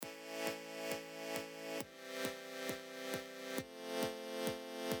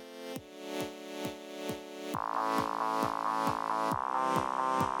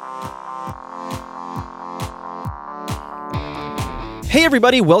Hey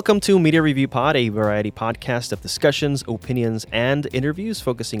everybody, welcome to Media Review Pod, a variety podcast of discussions, opinions, and interviews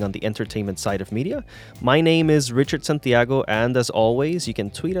focusing on the entertainment side of media. My name is Richard Santiago, and as always, you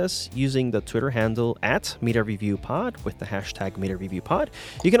can tweet us using the Twitter handle at Media Review Pod with the hashtag Media Review Pod.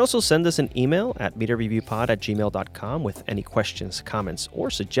 You can also send us an email at mediareviewpod@gmail.com with any questions, comments, or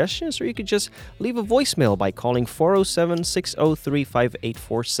suggestions, or you could just leave a voicemail by calling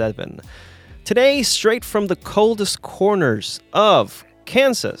 407-603-5847. Today, straight from the coldest corners of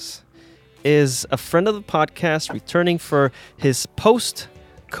Kansas, is a friend of the podcast returning for his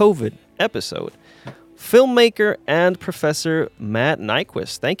post-COVID episode, filmmaker and professor Matt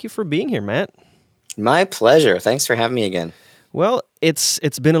Nyquist. Thank you for being here, Matt. My pleasure. Thanks for having me again. Well, it's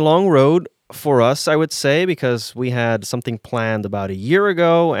been a long road for us, I would say, because we had something planned about a year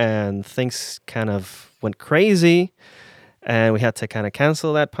ago and things kind of went crazy. And we had to kind of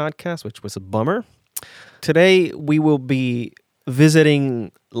cancel that podcast, which was a bummer. Today, we will be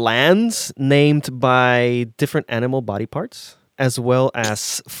visiting lands named by different animal body parts, as well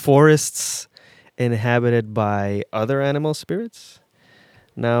as forests inhabited by other animal spirits.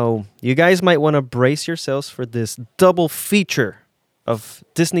 Now, you guys might want to brace yourselves for this double feature of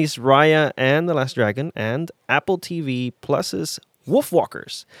Disney's Raya and the Last Dragon and Apple TV Plus's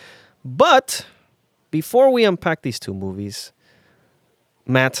Wolfwalkers. But before we unpack these two movies,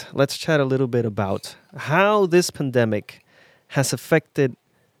 Matt, let's chat a little bit about how this pandemic has affected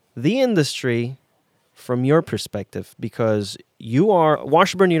the industry from your perspective, because you are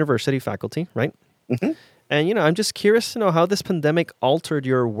Washburn University faculty, right? Mm-hmm. And, I'm just curious to know how this pandemic altered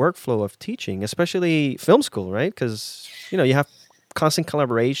your workflow of teaching, especially film school, right? Because, you have constant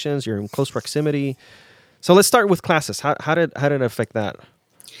collaborations, you're in close proximity. So let's start with classes. How did it affect that?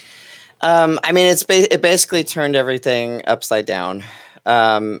 It basically turned everything upside down.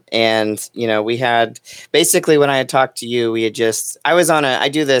 And we had basically, when I had talked to you, I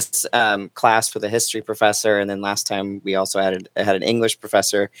do this class with a history professor. And then last time we also had an English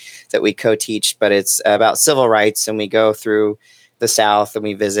professor that we co-teach, but it's about civil rights. And we go through the South and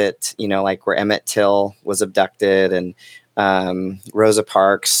we visit, like where Emmett Till was abducted and Rosa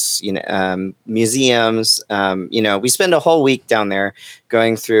Parks, museums. We spend a whole week down there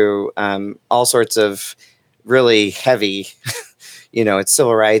going through all sorts of really heavy, it's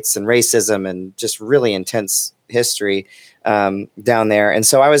civil rights and racism and just really intense history down there. And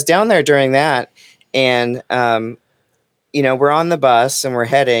so I was down there during that, and we're on the bus and we're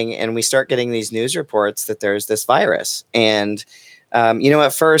heading, and we start getting these news reports that there's this virus. And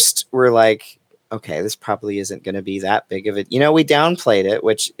at first we're like, okay, this probably isn't going to be that big of it. We downplayed it,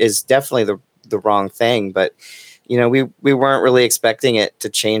 which is definitely the wrong thing. But, we weren't really expecting it to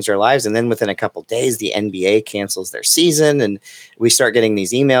change our lives. And then within a couple of days, the NBA cancels their season. And we start getting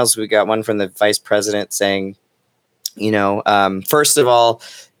these emails. We got one from the vice president saying, first of all,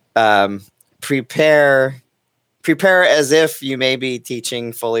 prepare as if you may be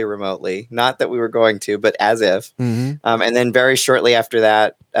teaching fully remotely. Not that we were going to, but as if. Mm-hmm. And then very shortly after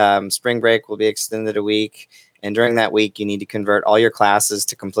that, spring break will be extended a week. And during that week, you need to convert all your classes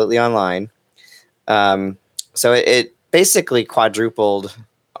to completely online. So it basically quadrupled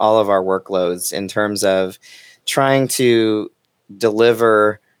all of our workloads in terms of trying to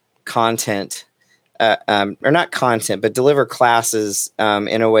deliver content, or not content, but deliver classes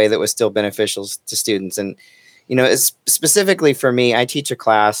in a way that was still beneficial to students. And it's specifically for me, I teach a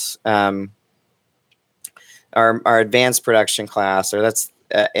class, our advanced production class, it's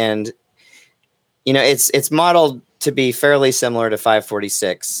modeled to be fairly similar to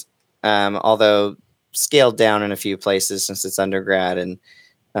 546, although scaled down in a few places since it's undergrad. And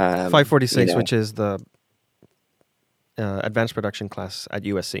 546, which is the advanced production class at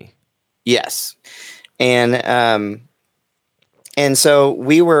USC. Yes, and so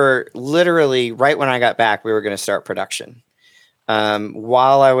we were literally, right when I got back, we were going to start production.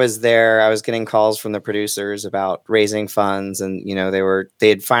 While I was there, I was getting calls from the producers about raising funds, and they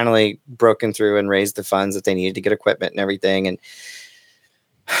had finally broken through and raised the funds that they needed to get equipment and everything. And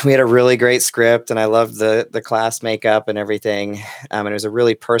we had a really great script, and I loved the class makeup and everything. And it was a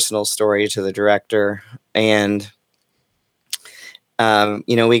really personal story to the director. And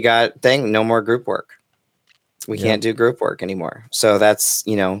we got no more group work. We can't do group work anymore. So that's,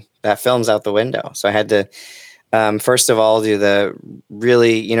 that film's out the window. So I had to, first of all, do the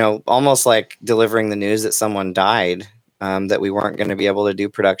really, almost like delivering the news that someone died, that we weren't going to be able to do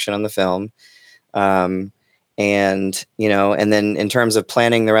production on the film. And then in terms of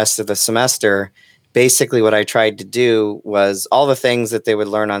planning the rest of the semester, basically what I tried to do was all the things that they would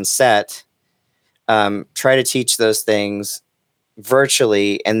learn on set, try to teach those things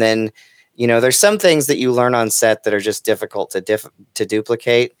virtually. And then, there's some things that you learn on set that are just difficult to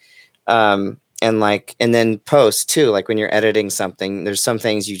duplicate. And then post too, like when you're editing something, there's some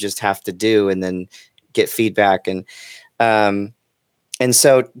things you just have to do and then get feedback. And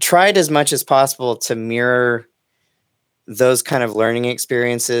so tried as much as possible to mirror those kind of learning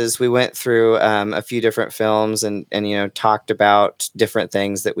experiences. We went through a few different films and talked about different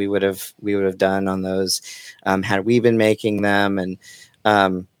things that we would have done on those had we been making them. And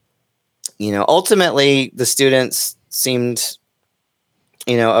ultimately the students seemed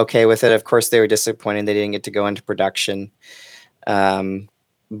okay with it. Of course, they were disappointed they didn't get to go into production,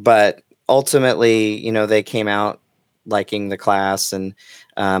 but ultimately they came out liking the class, and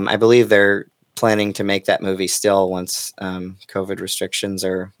I believe they're planning to make that movie still once COVID restrictions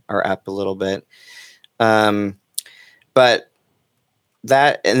are up a little bit. But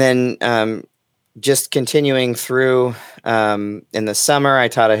that, and then just continuing through in the summer, I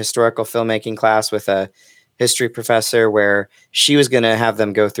taught a historical filmmaking class with a history professor where she was going to have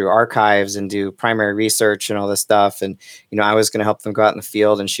them go through archives and do primary research and all this stuff. And, I was going to help them go out in the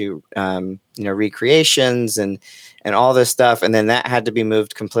field and shoot, recreations and all this stuff. And then that had to be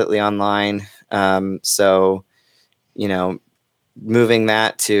moved completely online. So, moving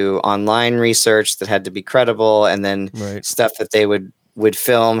that to online research that had to be credible, and then stuff that they would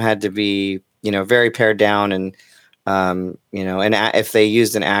film had to be, very pared down, and, and if they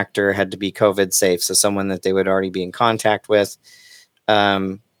used an actor, had to be COVID safe. So someone that they would already be in contact with,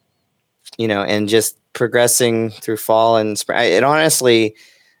 and just progressing through fall and spring. It honestly,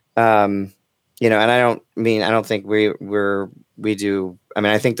 and I don't think we do. I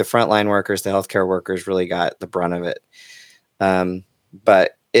mean, I think the frontline workers, the healthcare workers really got the brunt of it.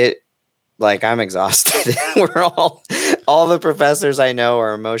 But I'm exhausted. We're all the professors I know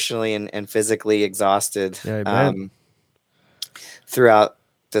are emotionally and physically exhausted throughout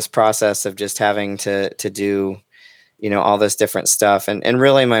this process of just having to do, all this different stuff. And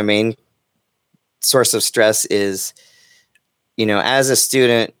really my main source of stress is, as a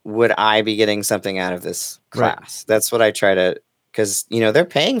student, would I be getting something out of this class? Right. That's what I try to, because, they're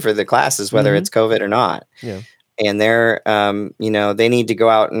paying for the classes, whether it's COVID or not. Yeah. And they're, they need to go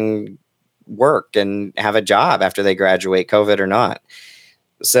out and work and have a job after they graduate, COVID or not.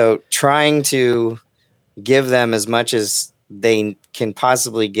 So trying to give them as much as they can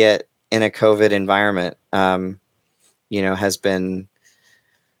possibly get in a COVID environment, has been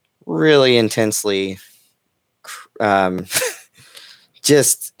really intensely,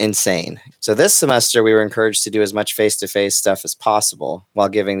 just insane. So this semester we were encouraged to do as much face-to-face stuff as possible while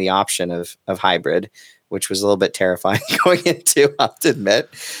giving the option of hybrid, which was a little bit terrifying going into, I'll have to admit.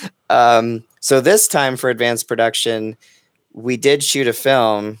 So this time for advanced production, we did shoot a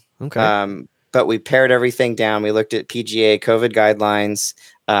film, but we pared everything down. We looked at PGA COVID guidelines.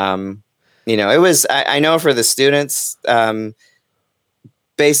 It was, I know for the students,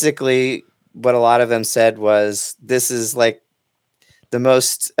 basically what a lot of them said was, this is like the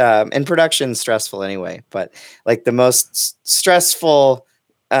most, and production's stressful anyway, but like the most stressful,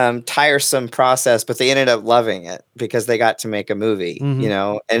 tiresome process, but they ended up loving it because they got to make a movie,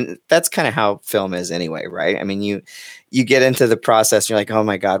 and that's kind of how film is anyway, right? I mean, you get into the process and you're like, oh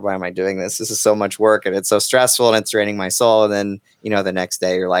my God, why am I doing this? This is so much work and it's so stressful and it's draining my soul. And then, the next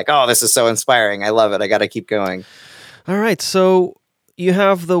day you're like, oh, this is so inspiring. I love it. I got to keep going. All right. So you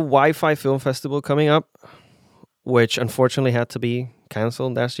have the Wi-Fi Film Festival coming up, which unfortunately had to be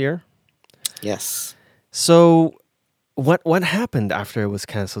canceled last year. Yes. So what happened after it was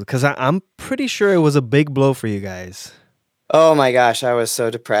canceled? Because I'm pretty sure it was a big blow for you guys. Oh my gosh, I was so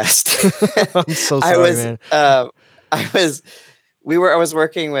depressed. I'm so sorry, man. I was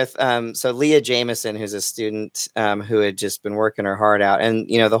working with so Leah Jameson, who's a student who had just been working her heart out, and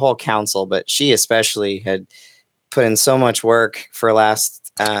the whole council, but she especially had put in so much work for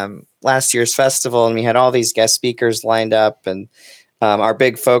last year's festival, and we had all these guest speakers lined up, and our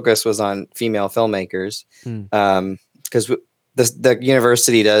big focus was on female filmmakers. Because the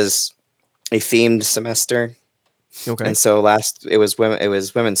university does a themed semester, and so it was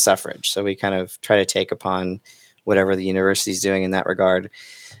women's suffrage. So we kind of try to take upon whatever the university's doing in that regard.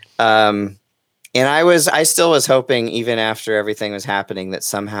 And I still was hoping, even after everything was happening, that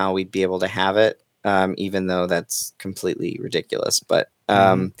somehow we'd be able to have it, even though that's completely ridiculous. But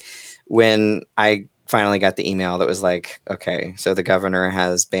when I finally got the email that was like, okay, so the governor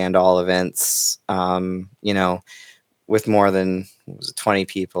has banned all events, with more than 20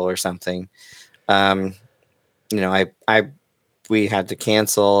 people or something, we had to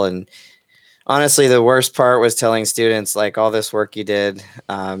cancel. And honestly, the worst part was telling students, like, all this work you did,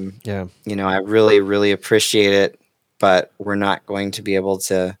 I really, really appreciate it, but we're not going to be able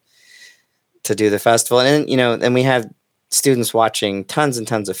to to do the festival. And then we had students watching tons and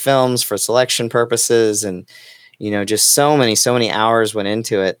tons of films for selection purposes, and just so many hours went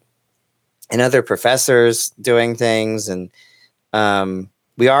into it, and other professors doing things. And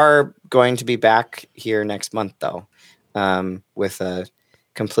we are going to be back here next month, though, with a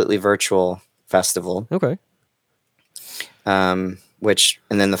completely virtual festival. Okay. And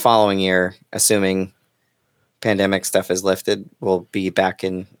then the following year, assuming pandemic stuff is lifted, we'll be back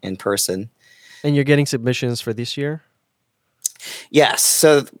in person. And you're getting submissions for this year? Yes.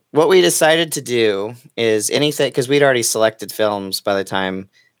 So what we decided to do is anything, because we'd already selected films by the time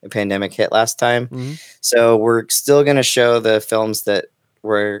the pandemic hit last time. Mm-hmm. So we're still going to show the films that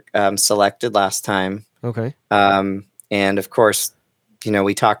were selected last time. Okay. And of course,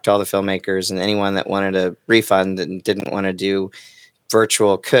 we talked to all the filmmakers, and anyone that wanted a refund and didn't want to do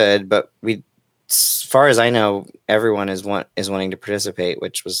virtual could, but as far as I know, everyone is wanting to participate,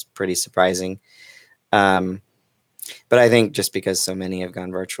 which was pretty surprising. But I think just because so many have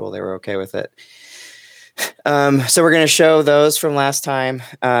gone virtual, they were okay with it. So we're going to show those from last time.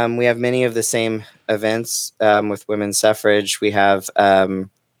 We have many of the same events with women's suffrage. We have a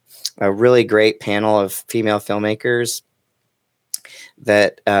really great panel of female filmmakers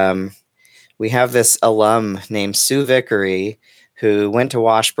that we have this alum named Sue Vickery, who went to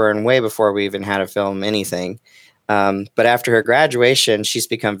Washburn way before we even had to film anything. But after her graduation, she's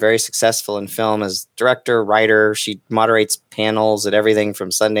become very successful in film as director, writer. She moderates panels at everything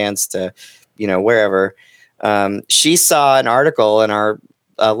from Sundance to, wherever. She saw an article in our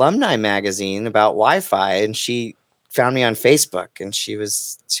alumni magazine about Wi-Fi, and she found me on Facebook, and she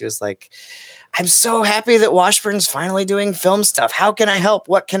was like, "I'm so happy that Washburn's finally doing film stuff. How can I help?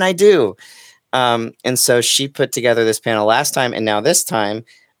 What can I do?" And so she put together this panel last time, and now this time,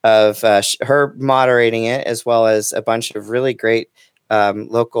 of her moderating it, as well as a bunch of really great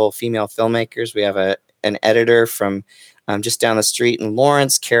local female filmmakers. We have an editor from just down the street in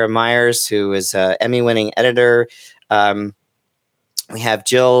Lawrence, Kara Myers, who is an Emmy-winning editor. We have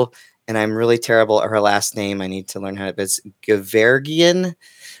Jill, and I'm really terrible at her last name. I need to learn how to. It's Gavergian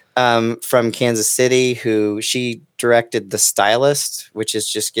from Kansas City, who she directed The Stylist, which is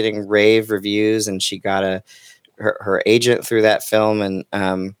just getting rave reviews, and she got her agent through that film,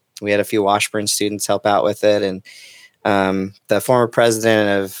 and we had a few Washburn students help out with it. And the former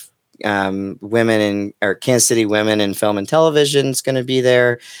president of Kansas City Women in Film and Television is going to be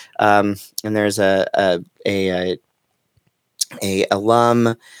there, and there's a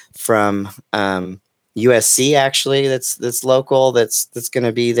alum from USC actually that's local that's going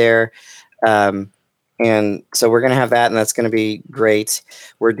to be there. And so we're going to have that, and that's going to be great.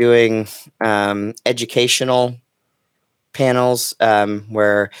 We're doing educational panels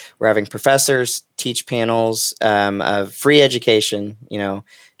where we're having professors teach panels of free education,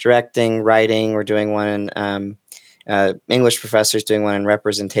 directing, writing. We're doing one in English professors doing one in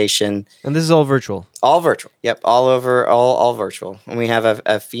representation. And this is all virtual? All virtual. Yep. All over, all virtual. And we have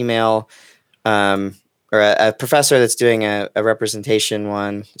a female or a professor that's doing a representation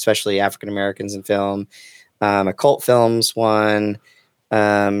one, especially African Americans in film, a cult films one.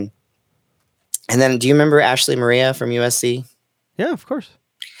 And then, do you remember Ashley Maria from USC? Yeah, of course.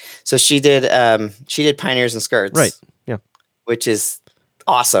 So she did Pioneers in Skirts, right? Yeah, which is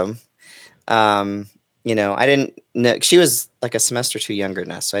awesome. I didn't know she was like a semester too younger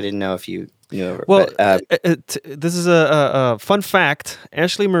than us, so I didn't know if you knew of her. Well, but, this is a fun fact.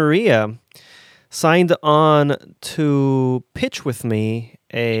 Ashley Maria signed on to pitch with me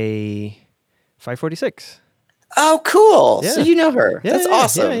a 546. Oh, cool! Yeah. So you know her? Yeah, That's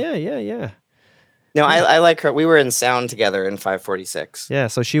awesome. Yeah. No, I like her. We were in sound together in 546. Yeah,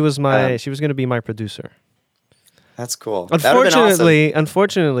 so she was she was going to be my producer. That's cool.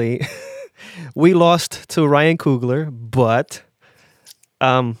 Unfortunately, we lost to Ryan Coogler, but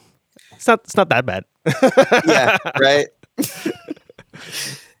it's not that bad. Yeah, right.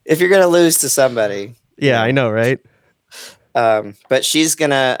 If you're gonna lose to somebody, yeah, I know, right? But she's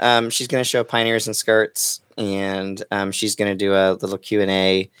gonna show Pioneers in Skirts, and she's gonna do a little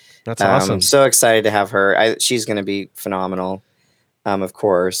Q&A. That's awesome. I'm so excited to have her. She's gonna be phenomenal, of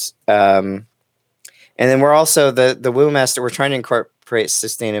course. And then we're also the Woo Master. We're trying to incorporate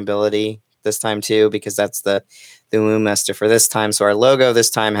sustainability this time too, because that's the Woo Master for this time. So our logo this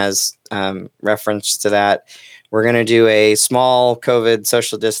time has reference to that. We're gonna do a small COVID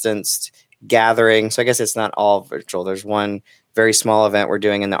social distanced gathering. So I guess it's not all virtual. There's one very small event we're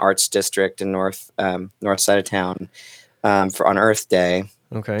doing in the Arts District in north side of town on Earth Day.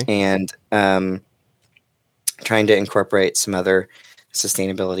 Okay. And trying to incorporate some other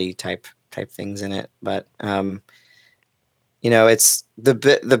sustainability type things in it. But it's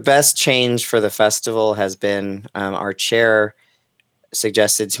the best change for the festival has been our chair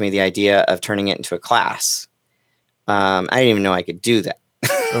suggested to me the idea of turning it into a class. I didn't even know I could do that.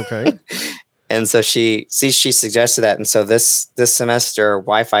 Okay. And so she suggested that, and so this semester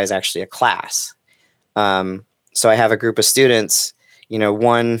Wi-Fi is actually a class. So I have a group of students.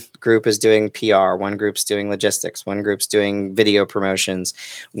 One group is doing PR, one group's doing logistics, one group's doing video promotions,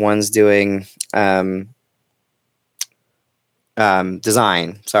 one's doing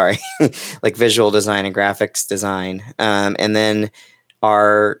design. Sorry, like visual design and graphics design. And then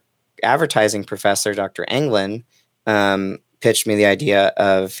our advertising professor, Dr. Anglin, pitched me the idea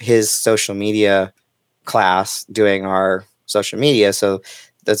of his social media class doing our social media. So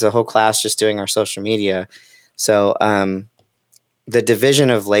there's a whole class just doing our social media. So the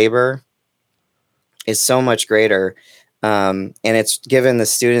division of labor is so much greater, and it's given the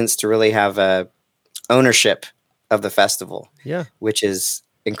students to really have a ownership of the festival. Yeah, which is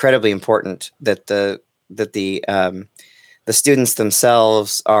incredibly important. That the students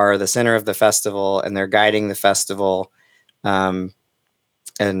themselves are the center of the festival, and they're guiding the festival. And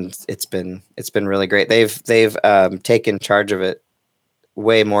it's been really great. They've taken charge of it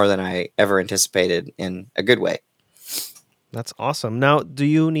way more than I ever anticipated, in a good way. that's awesome. Now, do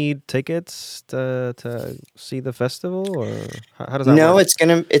you need tickets to see the festival, or how does that No, work?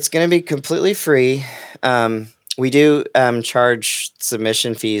 it's gonna be completely free. We do charge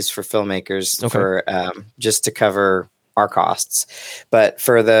submission fees for filmmakers for just to cover our costs, but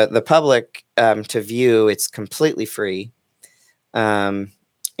for the public to view, it's completely free.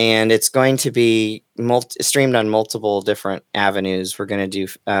 And it's going to be streamed on multiple different avenues. We're going to do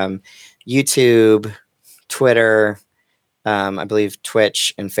YouTube, Twitter, I believe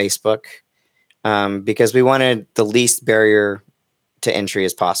Twitch, and Facebook, because we wanted the least barrier to entry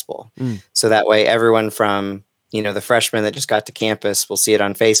as possible. So that way everyone from, the freshmen that just got to campus will see it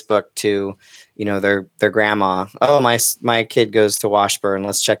on Facebook to, their grandma. Oh, my kid goes to Washburn.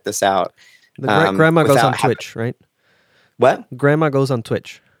 Let's check this out. The grandma goes on Twitch, right? What? Grandma goes on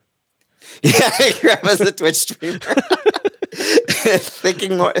Twitch. Yeah, grandma's a Twitch streamer.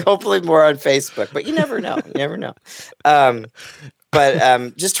 Thinking hopefully more on Facebook, but you never know.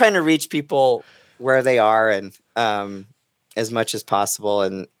 But just trying to reach people where they are, and as much as possible,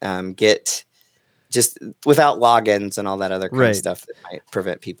 and get just without logins and all that other kind of stuff that might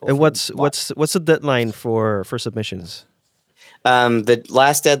prevent people. And what's the deadline for submissions? The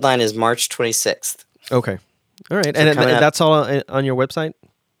last deadline is March 26th. Okay. All right. So and that's all on your website?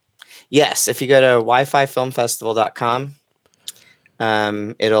 Yes. If you go to wififilmfestival.com,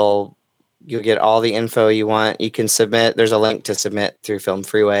 you'll get all the info you want. You can submit. There's a link to submit through Film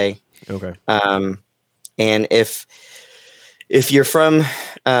Freeway. Okay. And if you're from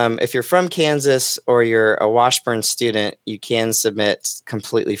Kansas, or you're a Washburn student, you can submit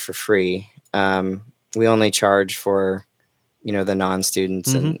completely for free. We only charge for, the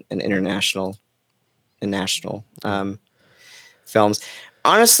non-students and international and national films.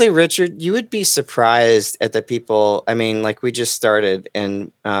 Honestly, Richard, you would be surprised at the people. I mean, like, we just started,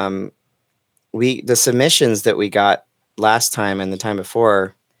 and the submissions that we got last time and the time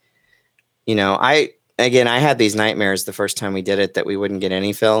before, I had these nightmares the first time we did it, that we wouldn't get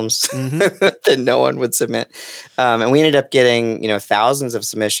any films, that no one would submit. And we ended up getting, thousands of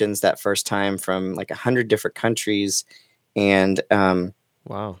submissions that first time from like 100 different countries. And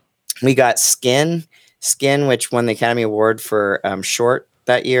wow, we got Skin, which won the Academy Award for short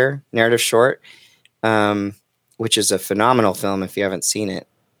that year, narrative short, which is a phenomenal film if you haven't seen it.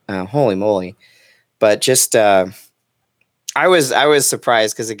 Holy moly. But just I was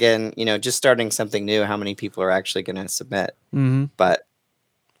surprised, because again, just starting something new, how many people are actually going to submit. But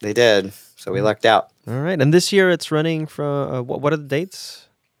they did, so we lucked out. All right. And this year it's running from what are the dates?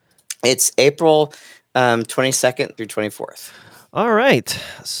 It's April 22nd through 24th. All right.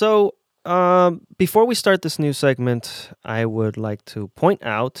 So before we start this new segment, I would like to point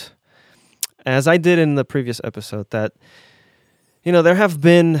out, as I did in the previous episode, that there have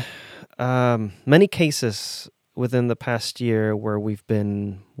been many cases within the past year where we've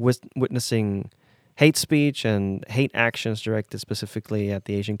been witnessing hate speech and hate actions directed specifically at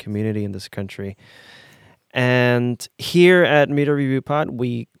the Asian community in this country. And here at Media Review Pod,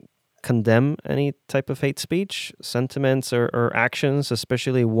 we condemn any type of hate speech, sentiments, or actions,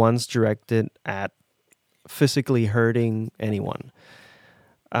 especially ones directed at physically hurting anyone.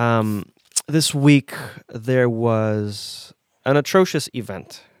 This week, there was an atrocious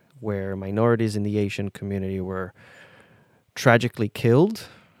event where minorities in the Asian community were tragically killed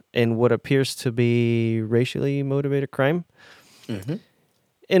in what appears to be racially motivated crime.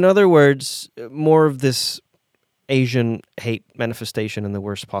 In other words, more of this Asian hate manifestation in the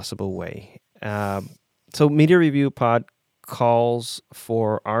worst possible way. So Media Review Pod calls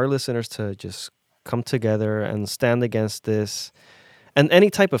for our listeners to just come together and stand against this and any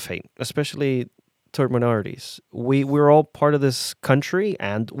type of hate, especially toward minorities. We're all part of this country,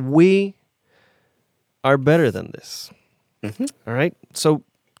 and we are better than this. Mm-hmm. All right. So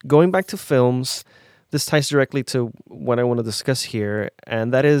going back to films, this ties directly to what I want to discuss here,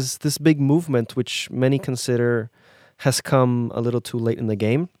 and that is this big movement which many consider has come a little too late in the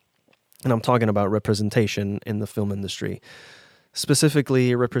game. And I'm talking about representation in the film industry,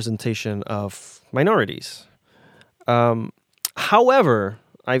 specifically representation of minorities. However,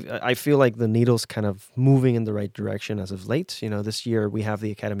 I feel like the needle's kind of moving in the right direction as of late. This year we have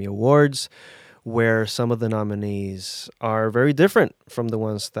the Academy Awards, where some of the nominees are very different from the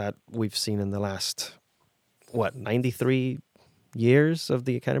ones that we've seen in the last, 93 years of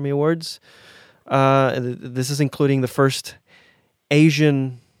the Academy Awards. This is including the first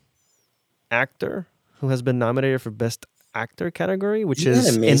Asian actor who has been nominated for Best Actor category, which Isn't that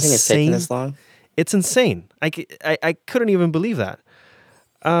is amazing? insane. It's taking this long. It's insane. I couldn't even believe that.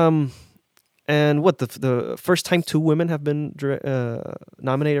 And the first time two women have been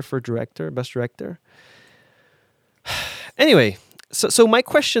nominated for best director. Anyway, so my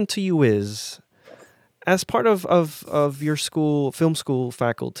question to you is, as part of your film school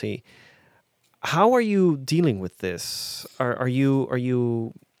faculty, how are you dealing with this? Are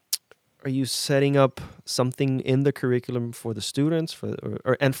you setting up something in the curriculum for the students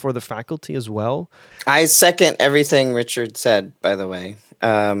and for the faculty as well? I second everything Richard said, by the way.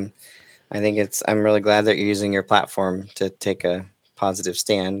 I think I'm really glad that you're using your platform to take a positive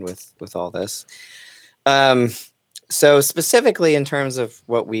stand with all this. So specifically in terms of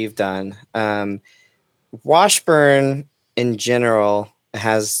what we've done, Washburn in general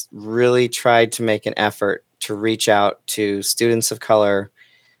has really tried to make an effort to reach out to students of color,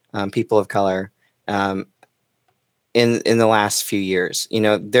 people of color, in the last few years.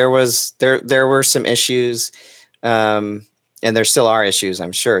 There were some issues, and there still are issues,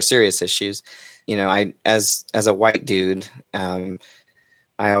 I'm sure, serious issues. I as a white dude, I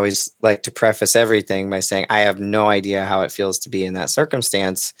always like to preface everything by saying I have no idea how it feels to be in that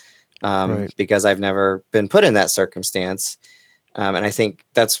circumstance, Right. because I've never been put in that circumstance. And I think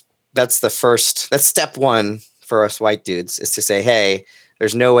that's step one for us white dudes, is to say, hey,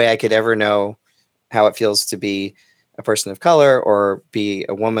 there's no way I could ever know how it feels to be a person of color or be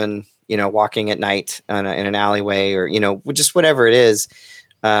a woman, walking at night in an alleyway, or, just whatever it is,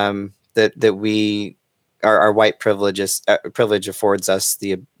 that we, our white privilege affords us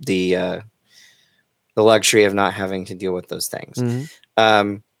the luxury of not having to deal with those things.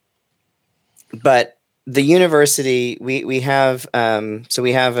 Mm-hmm. But the university, we have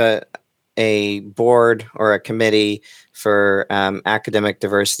a board or a committee for academic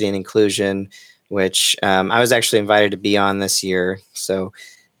diversity and inclusion, which I was actually invited to be on this year. So,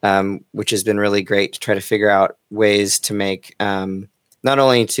 which has been really great to try to figure out ways to make, not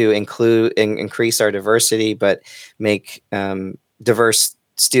only to include and increase our diversity, but make diverse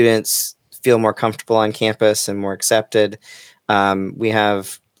students feel more comfortable on campus and more accepted. We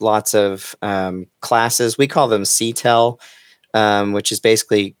have lots of classes. We call them CTEL, which is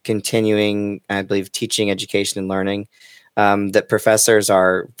basically continuing, I believe, teaching, education, and learning, that professors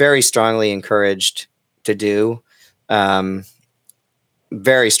are very strongly encouraged to do.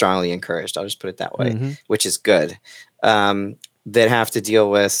 Very strongly encouraged, I'll just put it that way, Mm-hmm. which is good. That have to deal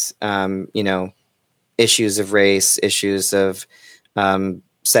with, issues of race, issues of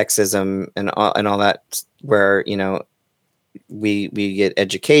sexism, and all that, where, we get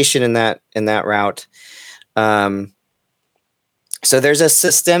education in that route. So there's a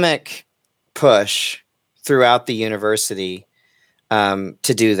systemic push throughout the university to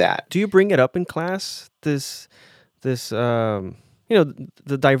do that. Do you bring it up in class? This the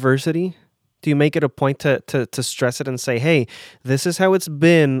diversity. Do you make it a point to stress it and say, hey, this is how it's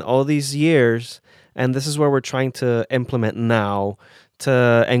been all these years, and this is where we're trying to implement now,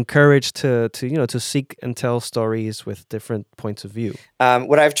 to encourage to seek and tell stories with different points of view?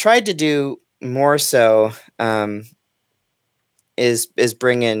 What I've tried to do more so is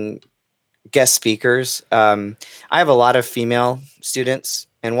bring in guest speakers. I have a lot of female students,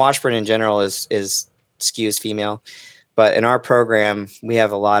 and Washburn in general is skews female. But in our program, we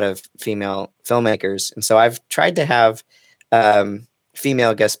have a lot of female filmmakers. And so I've tried to have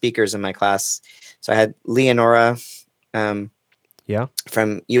female guest speakers in my class. So I had Leonora from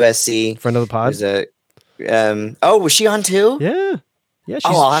USC. Friend of the pod. Was she on too? Yeah.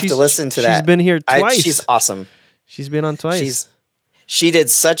 I'll have to listen to that. She's been here twice. She's awesome. She's been on twice. she did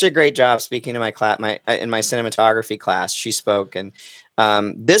such a great job speaking to my class, in my cinematography class. She spoke, and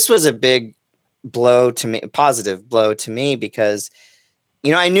this was a big blow to me, positive blow to me, because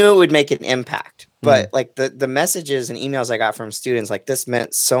I knew it would make an impact, but like the messages and emails I got from students, like this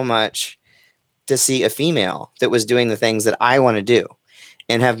meant so much to see a female that was doing the things that I want to do,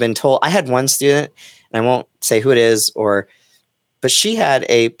 and have been told. I had one student, and I won't say who it is, but she had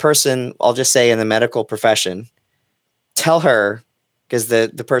a person, I'll just say in the medical profession, tell her, because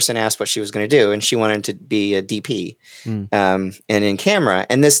the person asked what she was going to do, and she wanted to be a DP and in camera.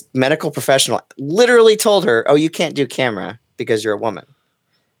 And this medical professional literally told her, "Oh, you can't do camera because you're a woman."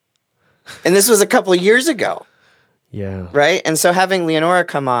 And this was a couple of years ago. Yeah. Right. And so having Leonora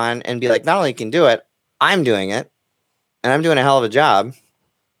come on and be like, not only can do it, I'm doing it, and I'm doing a hell of a job,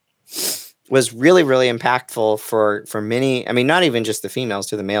 was really, really impactful for many. I mean, not even just the females,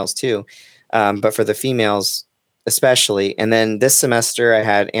 to the males too, but for the females especially. And then this semester I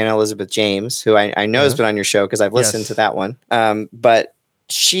had Anna Elizabeth James, who I know has been on your show because I've listened to that one. But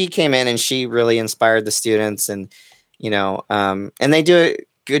she came in and she really inspired the students, and and they do a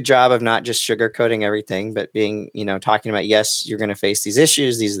good job of not just sugarcoating everything, but being, talking about, yes, you're going to face these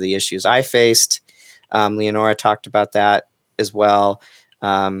issues. These are the issues I faced. Leonora talked about that as well.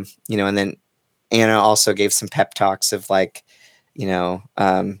 And then Anna also gave some pep talks of like, you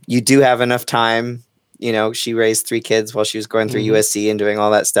do have enough time. She raised 3 kids while she was going through USC and doing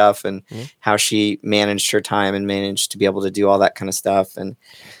all that stuff, and how she managed her time and managed to be able to do all that kind of stuff. And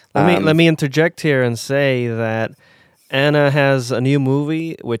let me interject here and say that Anna has a new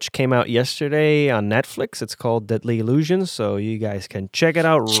movie which came out yesterday on Netflix. It's called Deadly Illusions, so you guys can check it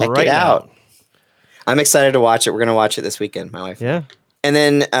out right now. I'm excited to watch it. We're going to watch it this weekend, my wife. Yeah. And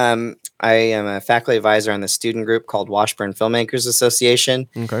then I am a faculty advisor on the student group called Washburn Filmmakers Association.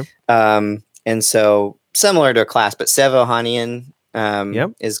 Okay. And so similar to a class, but Seva Ohanian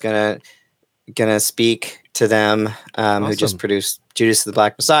is gonna speak to them. Awesome. Who just produced Judas the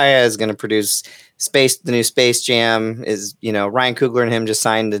Black Messiah, is gonna produce the new Space Jam. Is Ryan Coogler and him just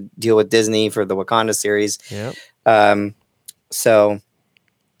signed to deal with Disney for the Wakanda series. Yeah. So,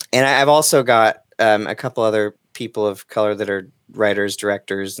 and I've also got a couple other people of color that are writers,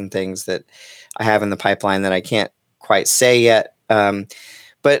 directors, and things that I have in the pipeline that I can't quite say yet.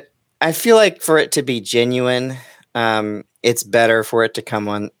 But I feel like for it to be genuine, it's better for it to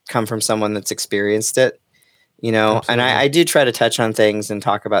come from someone that's experienced it, Absolutely. And I do try to touch on things and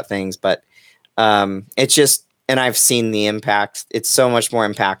talk about things, but it's just, and I've seen the impact. It's so much more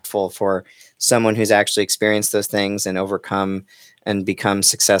impactful for someone who's actually experienced those things and overcome and become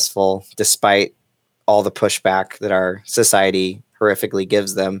successful despite all the pushback that our society horrifically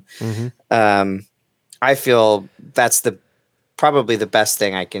gives them. I feel that's probably the best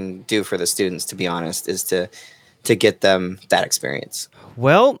thing I can do for the students, to be honest, is to get them that experience.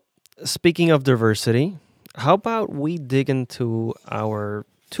 Well, speaking of diversity, how about we dig into our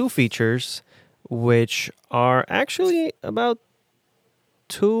 2 features, which are actually about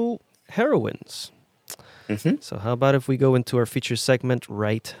 2 heroines. So how about if we go into our feature segment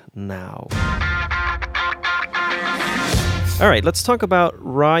right now? All right, let's talk about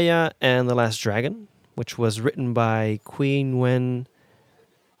Raya and the Last Dragon, which was written by Qui Nguyen,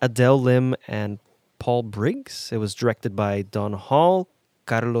 Adele Lim, and Paul Briggs. It was directed by Don Hall,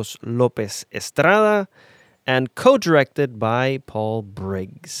 Carlos Lopez Estrada, and co-directed by Paul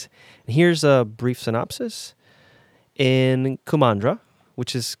Briggs. And here's a brief synopsis. In Kumandra,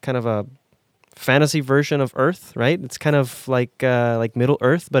 which is kind of a fantasy version of Earth, right? It's kind of like Middle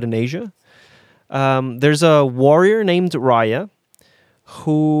Earth, but in Asia. There's a warrior named Raya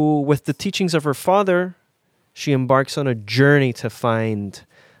who, with the teachings of her father, she embarks on a journey to find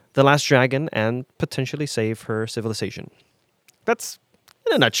the last dragon and potentially save her civilization. That's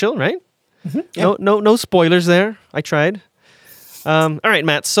in a nutshell, right? Yeah. No spoilers there. I tried. All right,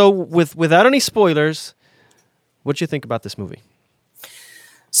 Matt. So without any spoilers, what'd you think about this movie?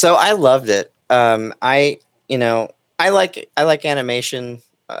 So I loved it. I like animation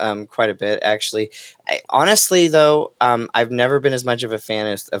quite a bit, actually. Honestly, though, I've never been as much of a fan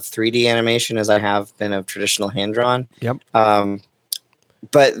of 3D animation as I have been of traditional hand-drawn. Yep.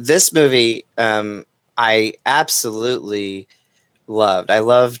 But this movie, I absolutely loved. I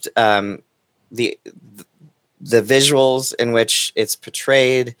loved the visuals in which it's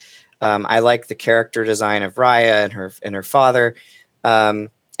portrayed. I like the character design of Raya and her father. And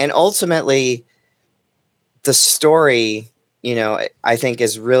ultimately, the story, I think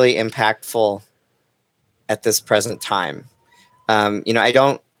is really impactful at this present time.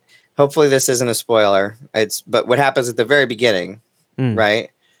 Hopefully this isn't a spoiler. But what happens at the very beginning,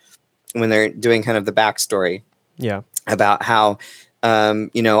 right? When they're doing kind of the backstory. Yeah. About how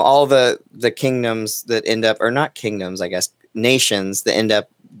All the kingdoms that end up, or not kingdoms, I guess, nations that end up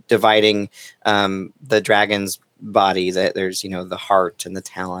dividing the dragon's body. That there's the heart and the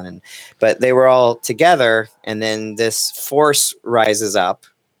talon, but they were all together, and then this force rises up,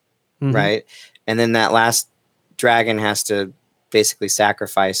 right? And then that last dragon has to basically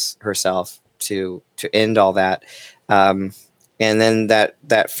sacrifice herself to end all that. And then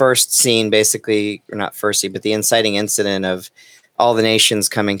that first scene, basically, or not first scene, but the inciting incident of all the nations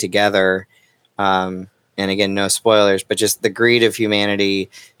coming together. And again, no spoilers, but just the greed of humanity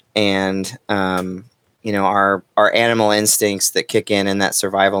and, our animal instincts that kick in that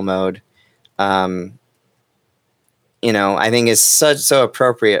survival mode. I think is so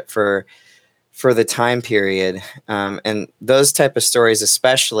appropriate for the time period. And those type of stories,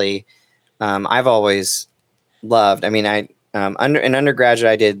 especially, I've always loved. I mean, in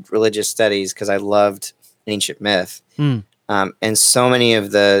undergraduate, I did religious studies because I loved ancient myth. And so many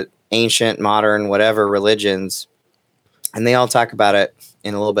of the ancient, modern, whatever religions, and they all talk about it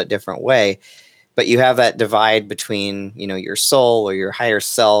in a little bit different way. But you have that divide between, your soul or your higher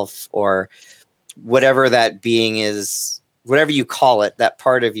self or whatever that being is, whatever you call it, that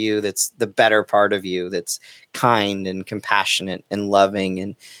part of you that's the better part of you, that's kind and compassionate and loving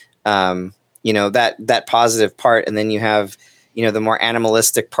and, that positive part. And then you have, the more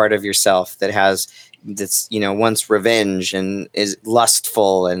animalistic part of yourself that's wants revenge and is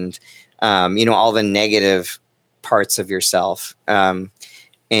lustful and, all the negative parts of yourself. And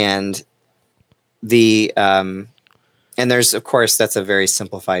there's, of course, that's a very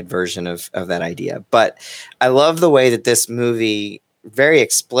simplified version of that idea. But I love the way that this movie very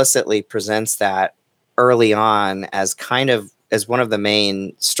explicitly presents that early on as as one of the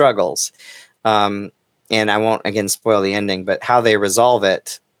main struggles. And I won't, again, spoil the ending, but how they resolve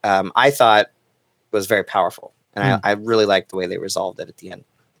it, I thought was very powerful. And I really liked the way they resolved it at the end.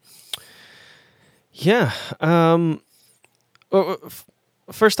 Yeah.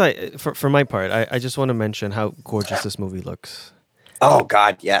 First, for my part, I just want to mention how gorgeous this movie looks. Oh,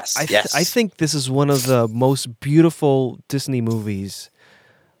 God, yes. Yes. I think this is one of the most beautiful Disney movies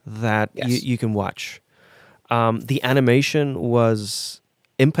that you can watch. The animation was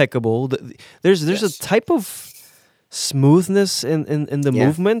impeccable. There's a type of smoothness in the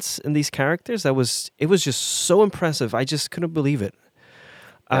movements in these characters it was just so impressive. I just couldn't believe it.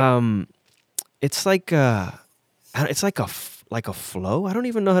 It's like a flow. I don't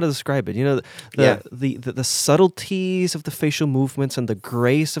even know how to describe it. The subtleties of the facial movements and the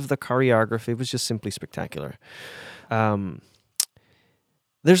grace of the choreography was just simply spectacular.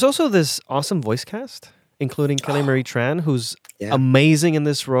 There's also this awesome voice cast, including Kelly Marie Tran, who's amazing in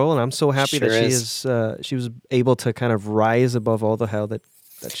this role, and I'm so happy that she was able to kind of rise above all the hell that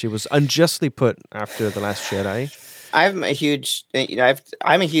she was unjustly put after The Last Jedi. I'm a huge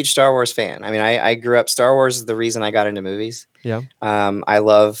Star Wars fan. I mean, I grew up. Star Wars is the reason I got into movies. Yeah. I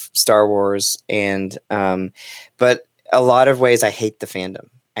love Star Wars, and but a lot of ways I hate the fandom.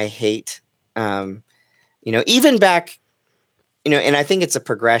 I hate, even back, and I think it's a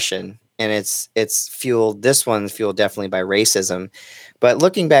progression, and it's fueled. This one's fueled definitely by racism, but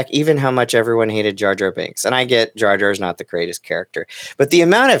looking back, even how much everyone hated Jar Jar Binks, and I get Jar Jar's not the greatest character, but the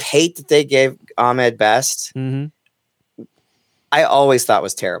amount of hate that they gave Ahmed Best. Mm-hmm. I always thought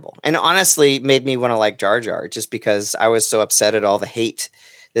was terrible, and honestly made me want to like Jar Jar just because I was so upset at all the hate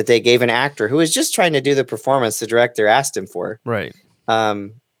that they gave an actor who was just trying to do the performance the director asked him for. Right.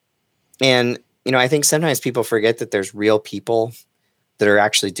 And I think sometimes people forget that there's real people that are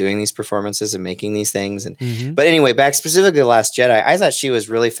actually doing these performances and making these things. And but anyway, back specifically to The Last Jedi, I thought she was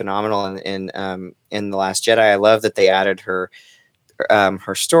really phenomenal in The Last Jedi. I love that they added her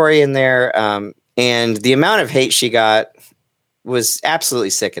story in there, and the amount of hate she got was absolutely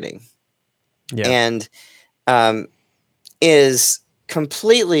sickening. Yeah. And is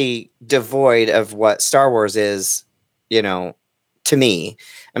completely devoid of what Star Wars is, to me.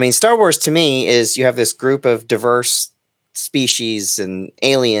 I mean, Star Wars to me is you have this group of diverse species and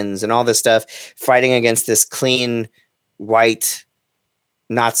aliens and all this stuff fighting against this clean, white,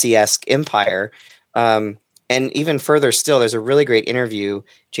 Nazi-esque empire. And even further still, there's a really great interview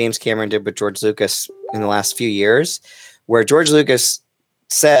James Cameron did with George Lucas in the last few years, where George Lucas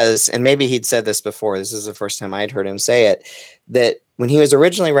says, and maybe he'd said this before, this is the first time I'd heard him say it, that when he was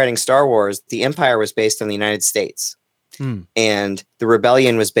originally writing Star Wars, the Empire was based on the United States. And the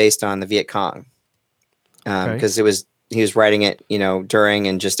rebellion was based on the Viet Cong. Because he was writing it, during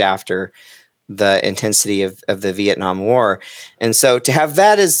and just after the intensity of the Vietnam War. And so to have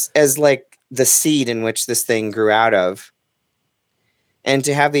that as like the seed in which this thing grew out of, And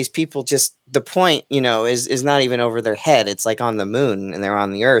to have these people, just the point, is not even over their head. It's like on the moon and they're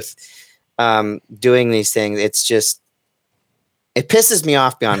on the earth, doing these things. It's just, it pisses me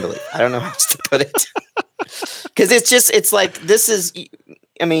off beyond belief. I don't know how else to put it. Because it's like, this is,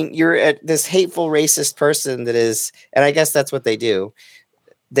 I mean, you're this hateful, racist person that is, and I guess that's what they do.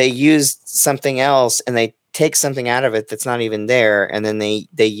 They use something else and they take something out of it that's not even there, and then they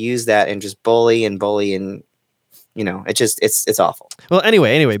use that and just bully and it's awful. Well,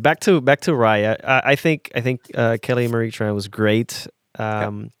 anyway, back to Raya. I think Kelly Marie Tran was great.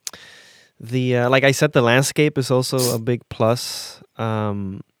 The like I said, the landscape is also a big plus.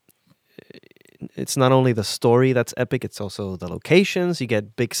 It's not only the story that's epic; it's also the locations. You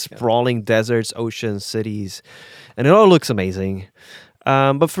get big, sprawling deserts, oceans, cities, and it all looks amazing.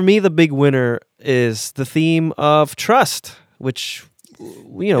 But for me, the big winner is the theme of trust, which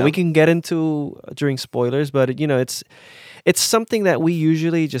we can get into during spoilers, but it's something that we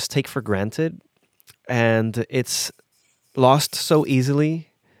usually just take for granted, and it's lost so easily,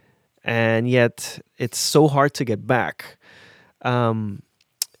 and yet it's so hard to get back. And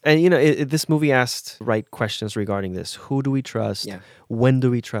this movie asked right questions regarding this: who do we trust? Yeah. When do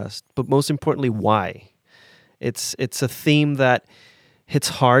we trust? But most importantly, why? It's a theme that hits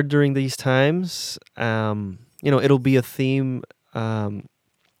hard during these times. It'll be a theme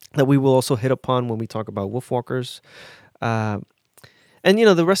that we will also hit upon when we talk about Wolfwalkers. And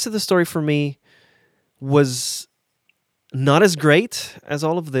the rest of the story for me was not as great as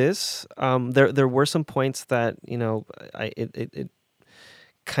all of this. There were some points that it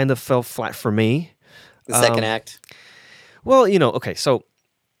kind of fell flat for me. The second act. Well, okay, so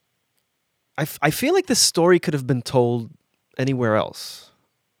I feel like this story could have been told anywhere else,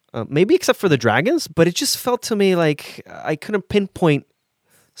 maybe except for the dragons, but it just felt to me like I couldn't pinpoint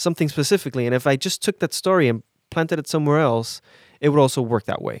something specifically, and if I just took that story and planted it somewhere else, it would also work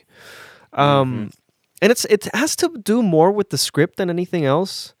that way. And it has to do more with the script than anything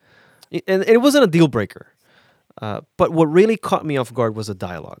else, and it wasn't a deal breaker. But what really caught me off guard was the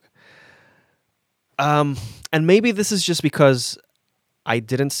dialogue. And maybe this is just because I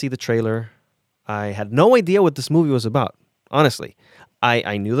didn't see the trailer. I had no idea what this movie was about. Honestly,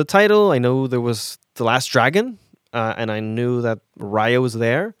 I knew the title. I know there was The Last Dragon, and I knew that Raya was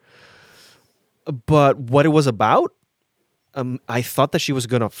there. But what it was about, I thought that she was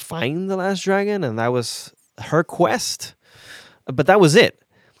going to find the Last Dragon, and that was her quest. But that was it.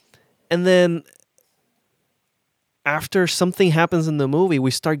 And then after something happens in the movie,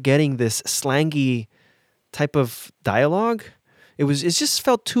 we start getting this slangy type of dialogue. It just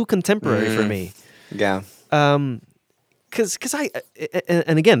felt too contemporary for me. Yeah. Because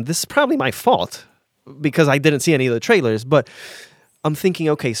and again, this is probably my fault because I didn't see any of the trailers, but I'm thinking,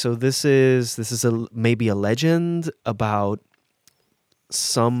 okay, so this is maybe a legend about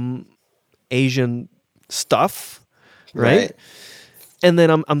some Asian stuff, right? And then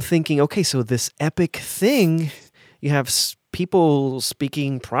I'm thinking, okay, so this epic thing, you have people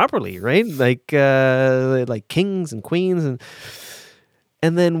speaking properly, right? Like kings and queens,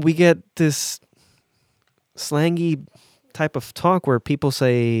 and then we get this slangy type of talk where people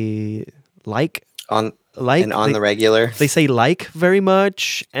say on the regular. They say very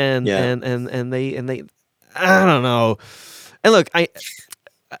much, and they I don't know. And look,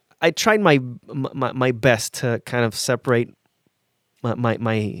 I tried my best to kind of separate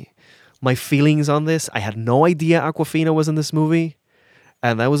my feelings on this. I had no idea Awkwafina was in this movie,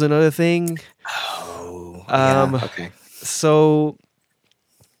 and that was another thing. Oh, okay. So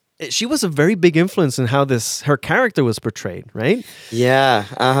she was a very big influence in how her character was portrayed, right? Yeah.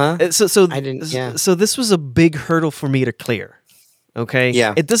 So I didn't. Yeah. So this was a big hurdle for me to clear. Okay.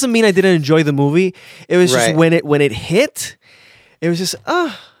 Yeah. It doesn't mean I didn't enjoy the movie. It was just when it hit, it was just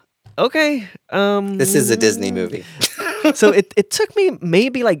okay. This is a Disney movie. So it took me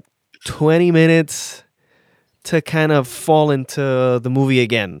maybe like 20 minutes to kind of fall into the movie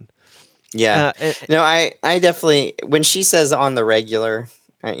again. Yeah. No, I definitely, when she says on the regular,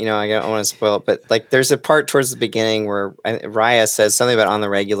 I don't want to spoil it, but like there's a part towards the beginning where Raya says something about on the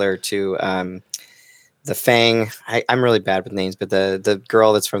regular to the Fang. I'm really bad with names, but the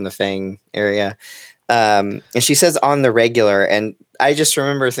girl that's from the Fang area. And she says on the regular. And I just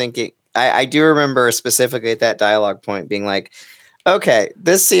remember thinking, I do remember specifically at that dialogue point being like, okay,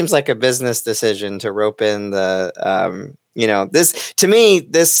 this seems like a business decision to rope in the, this, to me,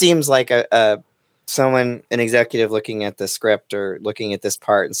 this seems like an executive looking at the script or looking at this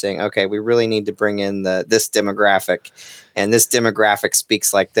part and saying, okay, we really need to bring in this demographic, and this demographic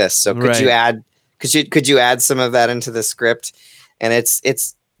speaks like this. So could you add some of that into the script? And it's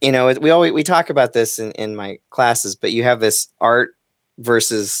we talk about this in my classes, but you have this art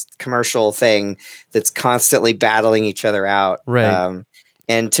versus commercial thing that's constantly battling each other out. Right.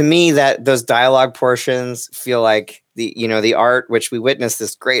 And to me, that those dialogue portions feel like the art, which we witnessed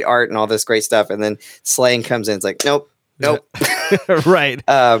this great art and all this great stuff, and then slaying comes in. It's like, nope. Right.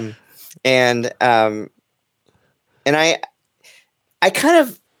 And I kind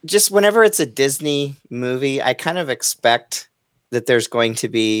of just, whenever it's a Disney movie, I kind of expect that there's going to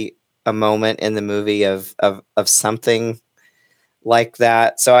be a moment in the movie of something like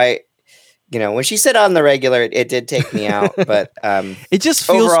that. So when she said on the regular, it did take me out, but it just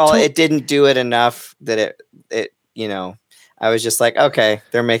feels overall it didn't do it enough that it I was just like, okay,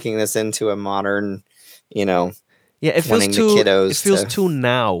 they're making this into a modern, it feels too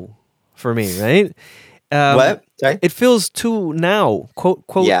now for me, right? What? Sorry? It feels too now.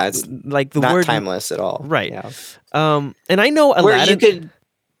 Quote. Yeah, it's like the not word timeless at all. Right. Yeah. And I know Aladdin.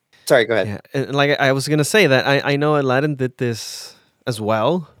 Sorry, go ahead. Yeah, and like I was gonna say that I know Aladdin did this as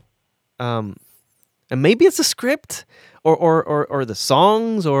well. And maybe it's a script or the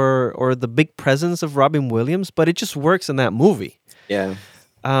songs or the big presence of Robin Williams, but it just works in that movie. Yeah.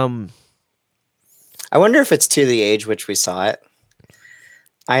 I wonder if it's to the age which we saw it.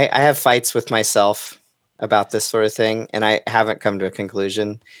 I have fights with myself about this sort of thing, and I haven't come to a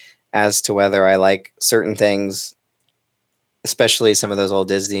conclusion as to whether I like certain things, especially some of those old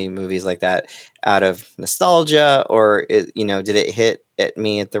Disney movies like that, out of nostalgia, or did it hit at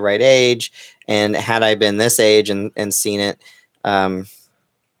me at the right age? And had I been this age and seen it,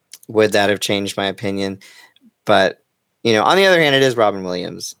 would that have changed my opinion? But on the other hand, it is Robin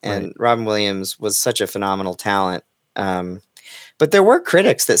Williams, and right. Robin Williams was such a phenomenal talent. But there were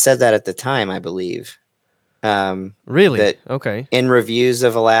critics that said that at the time, I believe. Really? That okay. In reviews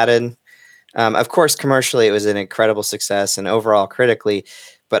of Aladdin. Of course, commercially, it was an incredible success, and overall critically.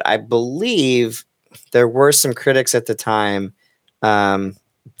 But I believe there were some critics at the time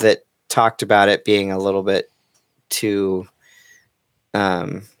that talked about it being a little bit too.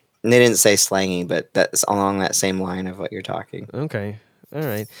 And they didn't say slangy, but that's along that same line of what you're talking. Okay, all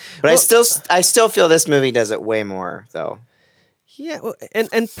right. But I still feel this movie does it way more, though. Yeah,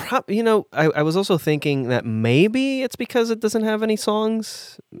 I was also thinking that maybe it's because it doesn't have any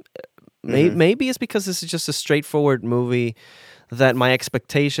songs. Maybe it's because this is just a straightforward movie that my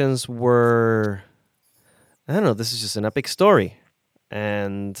expectations were, I don't know, this is just an epic story.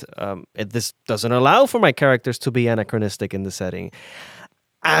 And this doesn't allow for my characters to be anachronistic in the setting.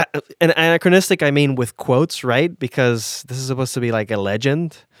 And anachronistic, I mean with quotes, right? Because this is supposed to be like a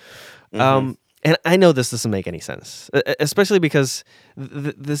legend. And I know this doesn't make any sense, especially because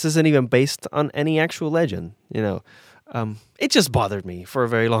this isn't even based on any actual legend, It just bothered me for a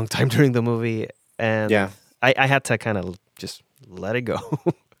very long time during the movie, and yeah. I had to kind of just let it go.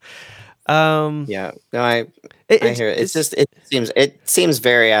 Yeah, no, I hear it. It seems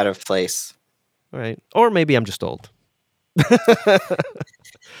very out of place. Right, or maybe I'm just old.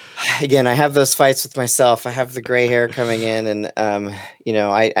 Again, I have those fights with myself. I have the gray hair coming in, and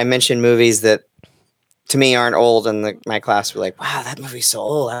I mentioned movies that to me aren't old, and my class were like, "Wow, that movie's so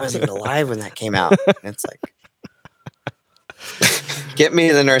old. I wasn't even alive when that came out." And it's like, get me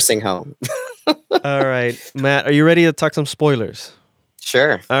to the nursing home. All right, Matt, are you ready to talk some spoilers?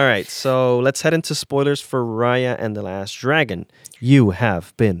 Sure. All right, so let's head into spoilers for Raya and the Last Dragon. You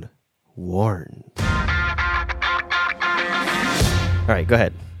have been warned. All right, go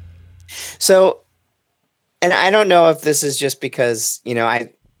ahead. So, and I don't know if this is just because,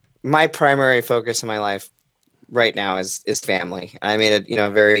 my primary focus in my life right now is family. I made a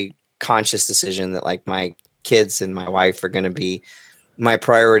very conscious decision that like my kids and my wife are going to be my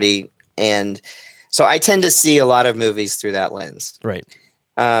priority. And so I tend to see a lot of movies through that lens. Right.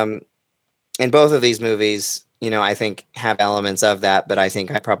 And both of these movies, I think have elements of that, but I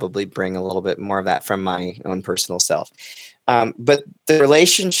think I probably bring a little bit more of that from my own personal self. But the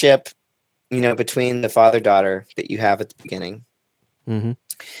relationship, between the father-daughter that you have at the beginning,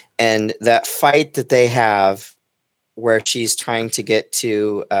 and that fight that they have where she's trying to get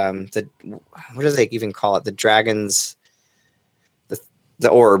to what do they even call it? The dragons, the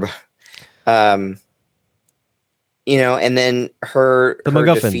orb, and then her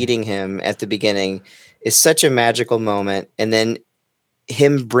defeating him at the beginning is such a magical moment. And then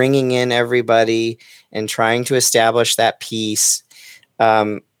him bringing in everybody and trying to establish that peace,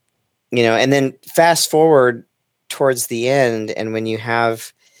 and then fast forward towards the end, and when you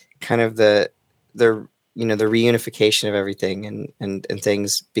have kind of the reunification of everything and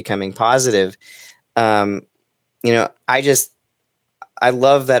things becoming positive, I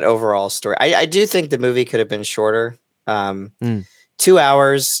love that overall story. I do think the movie could have been shorter. 2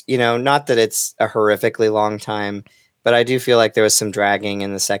 hours, not that it's a horrifically long time, but I do feel like there was some dragging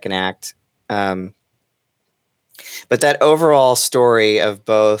in the second act. But that overall story of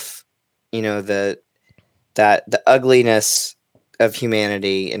both, the ugliness of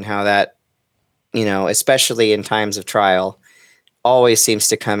humanity and how that, especially in times of trial, always seems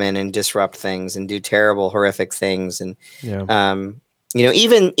to come in and disrupt things and do terrible, horrific things. And,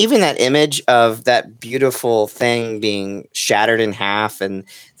 even that image of that beautiful thing being shattered in half and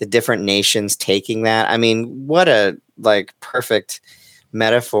the different nations taking that. I mean, what a perfect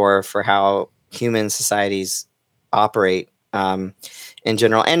metaphor for how human societies operate in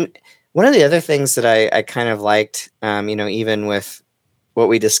general. And one of the other things that I kind of liked, even with what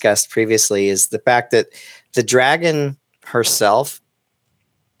we discussed previously, is the fact that the dragon herself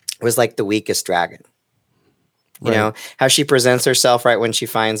was like the weakest dragon. You know, how she presents herself right when she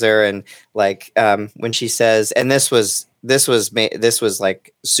finds her, and when she says, and this was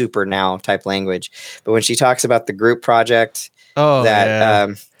like super now type language, but when she talks about the group project,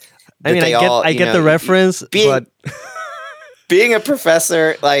 I get the reference, but being a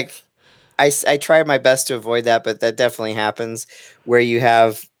professor, I try my best to avoid that, but that definitely happens where you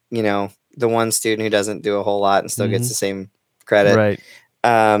have, the one student who doesn't do a whole lot and still gets the same credit. Right.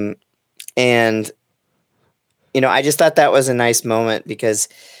 And I just thought that was a nice moment because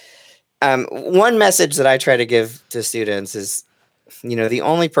one message that I try to give to students is, the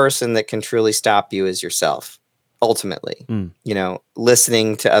only person that can truly stop you is yourself, ultimately.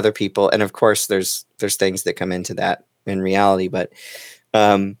 Listening to other people. And of course, there's things that come into that in reality. But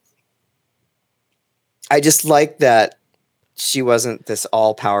I just like that she wasn't this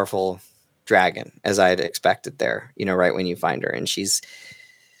all-powerful dragon as I had expected there, right when you find her. And she's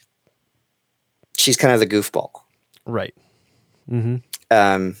kind of the goofball. Right. Mm-hmm.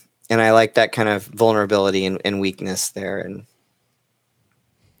 And I like that kind of vulnerability and weakness there. And,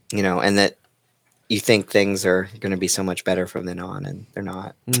 and that you think things are going to be so much better from then on, and they're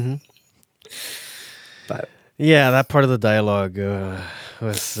not. Mm-hmm. But yeah, that part of the dialogue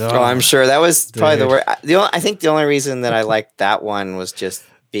was... I'm sure that was probably the word. I think the only reason that I liked that one was just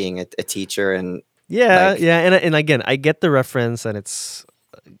being a teacher. And and again, I get the reference and it's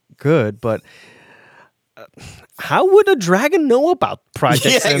good, but... how would a dragon know about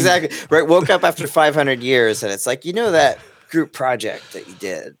projects? Yeah, exactly. Right. Woke up after 500 years and it's like, that group project that you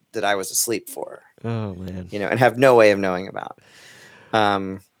did that I was asleep for. Oh man. And have no way of knowing about.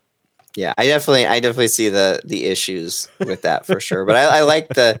 Yeah, I definitely see the issues with that for sure. But I like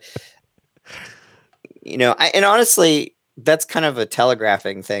the, and honestly, that's kind of a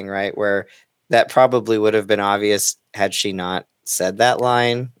telegraphing thing, right? Where that probably would have been obvious had she not said that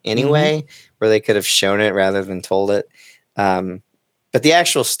line anyway, where they could have shown it rather than told it. But the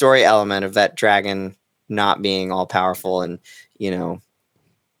actual story element of that dragon not being all powerful and, and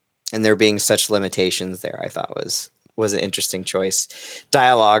there being such limitations there, I thought was an interesting choice.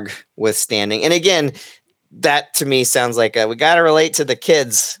 Dialogue withstanding. And again, that to me sounds like we got to relate to the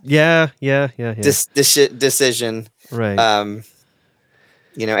kids. Yeah. Decision. Right. And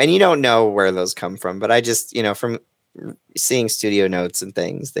you don't know where those come from, but I just, from seeing studio notes and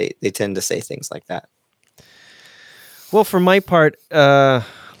things, they tend to say things like that. Well, for my part,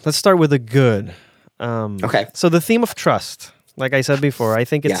 let's start with the good. Okay. So the theme of trust, like I said before, I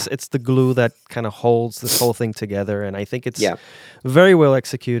think it's the glue that kind of holds this whole thing together, and I think it's very well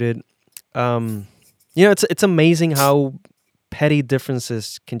executed. It's amazing how petty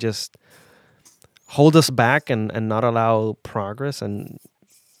differences can just hold us back and not allow progress. And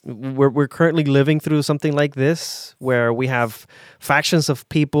we're currently living through something like this, where we have factions of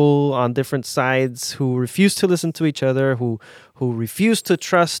people on different sides who refuse to listen to each other, who refuse to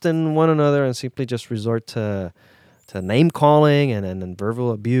trust in one another, and simply just resort to name calling and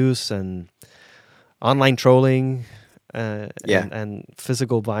verbal abuse and online trolling and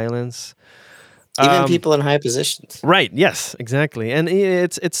physical violence. Even people in high positions. Right. Yes, exactly. And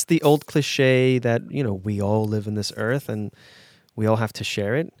it's the old cliche that, we all live in this earth and we all have to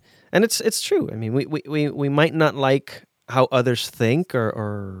share it. And it's true. I mean, we might not like how others think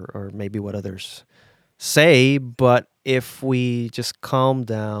or maybe what others say, but if we just calm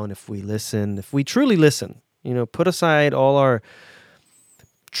down, if we listen, if we truly listen, put aside all our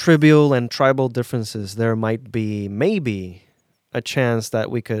trivial and tribal differences, there might be maybe a chance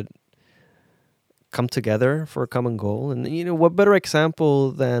that we could come together for a common goal. And, what better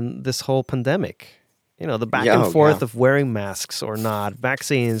example than this whole pandemic? The back and forth of wearing masks or not,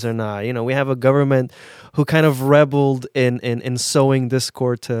 vaccines or not. We have a government who kind of rebelled in sowing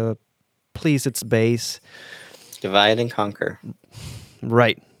discord to please its base. Divide and conquer.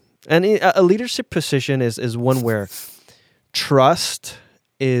 Right. And a leadership position is one where trust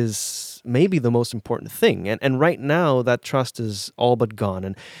is is maybe the most important thing. And right now, that trust is all but gone.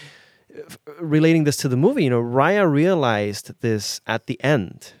 And relating this to the movie, Raya realized this at the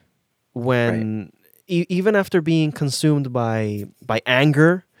end when, even after being consumed by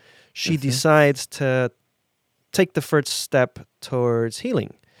anger, she decides to take the first step towards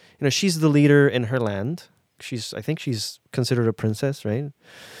healing. She's the leader in her land. I think she's considered a princess, right?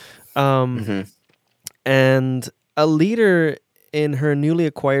 And a leader in her newly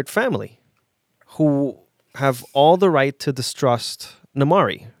acquired family, who have all the right to distrust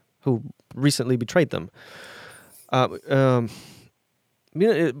Namaari, who recently betrayed them.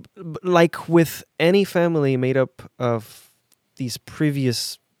 Like with any family made up of these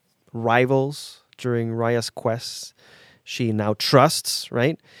previous rivals during Raya's quests, she now trusts,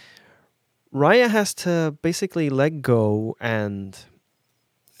 right? Raya has to basically let go and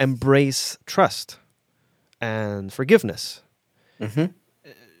embrace trust and forgiveness.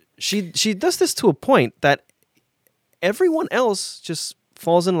 She does this to a point that everyone else just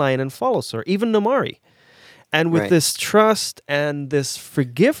falls in line and follows her, even Namaari. And with this trust and this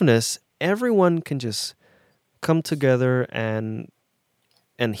forgiveness, everyone can just come together and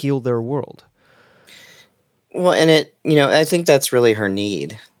heal their world. Well, and I think that's really her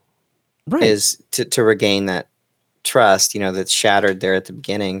need, is to regain that trust, that's shattered there at the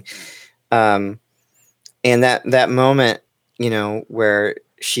beginning. And that moment, where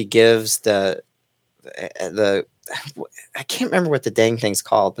she gives the I can't remember what the dang thing's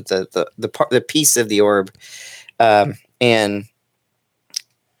called, but the piece of the orb, and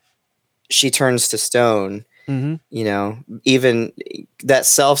she turns to stone. Even that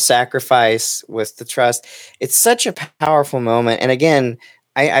self-sacrifice with the trust, it's such a powerful moment. And again,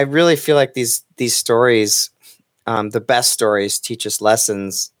 I really feel like these stories, the best stories, teach us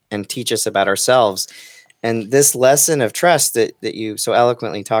lessons and teach us about ourselves. And this lesson of trust that you so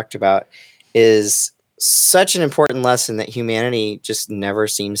eloquently talked about is such an important lesson that humanity just never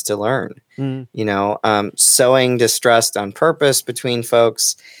seems to learn. Sowing distrust on purpose between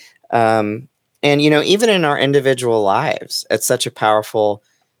folks. And, even in our individual lives, it's such a powerful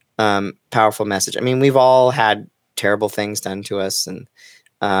message. I mean, we've all had terrible things done to us, and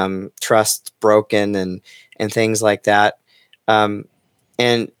trust broken and things like that. And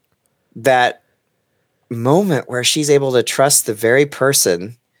that moment where she's able to trust the very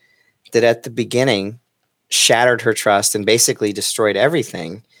person that at the beginning shattered her trust and basically destroyed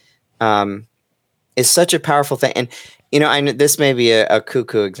everything, is such a powerful thing. And, I know this may be a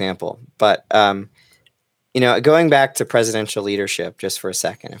cuckoo example, but, going back to presidential leadership just for a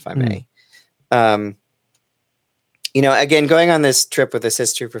second, if I may, again, going on this trip with this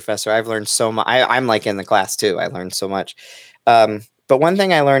history professor, I've learned so much. I'm like in the class too. I learned so much. But one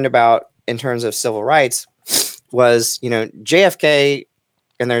thing I learned about in terms of civil rights was, JFK,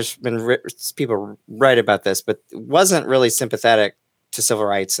 and there's been people write about this, but wasn't really sympathetic to civil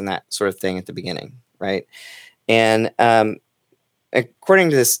rights and that sort of thing at the beginning, right? And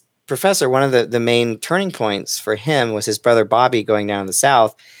according to this professor, one of the main turning points for him was his brother Bobby going down to the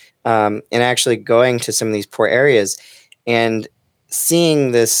South, and actually going to some of these poor areas and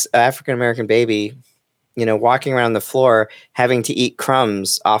seeing this African American baby, walking around the floor, having to eat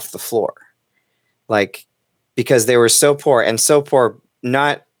crumbs off the floor, like, because they were so poor,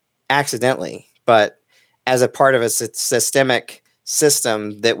 not accidentally, but as a part of a systemic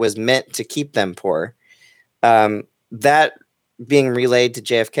system that was meant to keep them poor. That being relayed to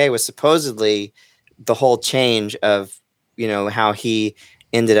JFK was supposedly the whole change of, how he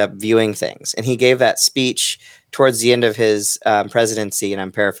ended up viewing things. And he gave that speech towards the end of his presidency, and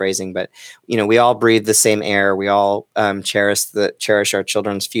I'm paraphrasing, but, we all breathe the same air. We all cherish our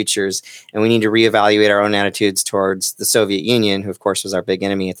children's futures, and we need to reevaluate our own attitudes towards the Soviet Union, who of course was our big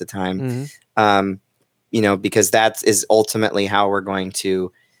enemy at the time. Because that is ultimately how we're going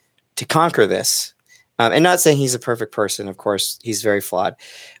to conquer this. And not saying he's a perfect person. Of course, he's very flawed.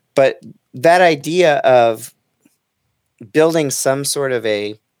 But that idea of building some sort of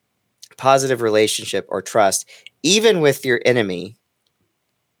a positive relationship or trust, even with your enemy,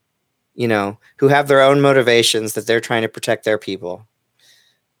 who have their own motivations that they're trying to protect their people,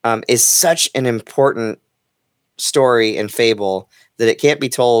 is such an important story and fable that it can't be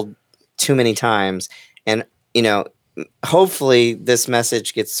told too many times. And, hopefully this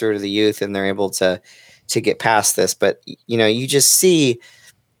message gets through to the youth and they're able to get past this. But, you just see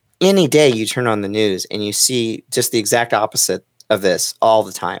any day you turn on the news and you see just the exact opposite of this all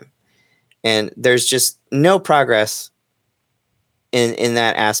the time. And there's just no progress in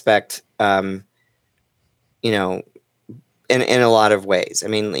that aspect, in a lot of ways. I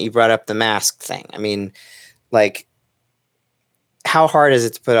mean, you brought up the mask thing. I mean, like, how hard is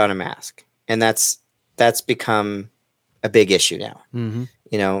it to put on a mask? And that's become a big issue now. Mm-hmm.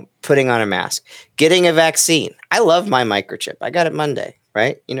 You know, putting on a mask, getting a vaccine. I love my microchip. I got it Monday,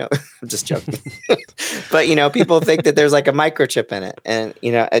 right? You know, I'm just joking. But, you know, people think that there's like a microchip in it. And,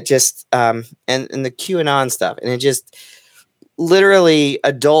 you know, it just, and the QAnon stuff. And it just literally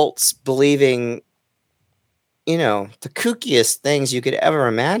adults believing, you know, the kookiest things you could ever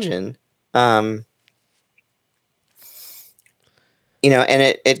imagine. You know,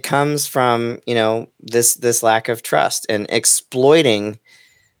 and it comes from, you know, this lack of trust and exploiting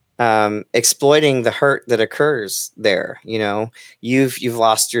the hurt that occurs there. You know, you've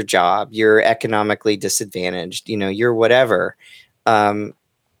lost your job, you're economically disadvantaged, you know, you're whatever. Don't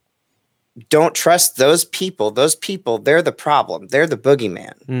trust those people. Those people, they're the problem. They're the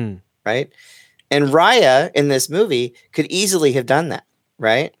boogeyman, right? And Raya in this movie could easily have done that,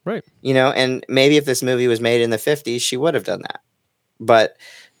 right? Right. You know, and maybe if this movie was made in the 50s, she would have done that. But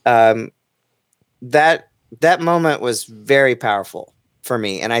that moment was very powerful for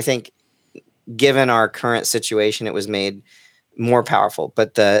me. And I think given our current situation, it was made more powerful.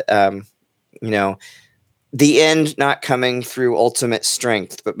 But the, you know, the end not coming through ultimate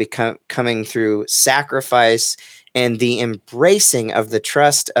strength, but coming through sacrifice and the embracing of the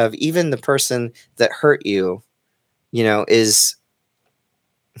trust of even the person that hurt you, you know, is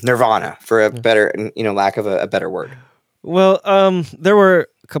nirvana, for a better, you know, lack of a better word. Well, there were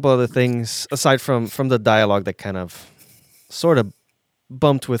a couple other things aside from the dialogue that kind of sort of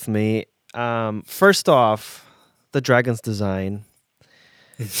bumped with me. First off, the dragon's design,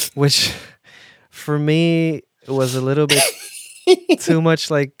 which for me was a little bit too much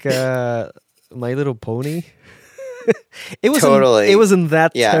like My Little Pony. It was Totally. it was in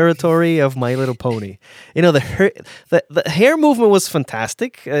that territory of My Little Pony. You know, the hair movement was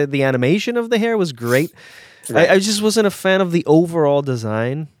fantastic. The animation of the hair was great. Right. I just wasn't a fan of the overall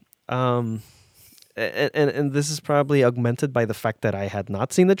design. And this is probably augmented by the fact that I had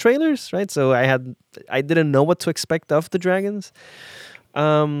not seen the trailers, right? So I didn't know what to expect of the dragons.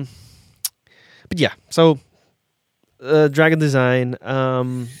 But yeah, so dragon design.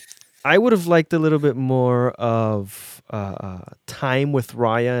 I would have liked a little bit more of time with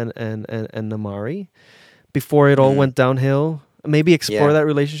Raya and Namaari before it all went downhill. Maybe explore that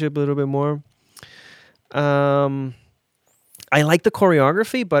relationship a little bit more. I like the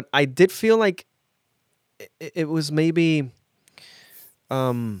choreography, but I did feel like it was maybe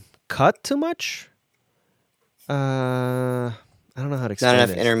cut too much. I don't know how to explain it. Not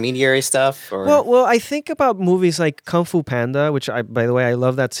enough intermediary stuff? Or? Well, I think about movies like Kung Fu Panda, which by the way, I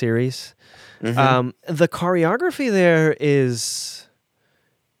love that series. Mm-hmm. The choreography there is,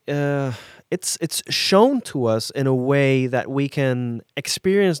 it's shown to us in a way that we can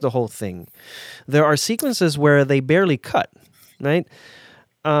experience the whole thing. There are sequences where they barely cut, right?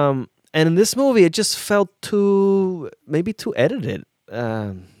 And in this movie, it just felt maybe too edited.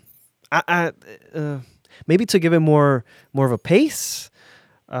 Maybe to give it more of a pace.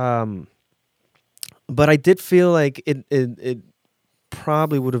 But I did feel like it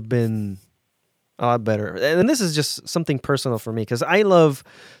probably would have been a lot better. And this is just something personal for me because I love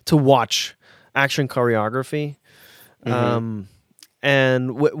to watch action choreography. Mm-hmm.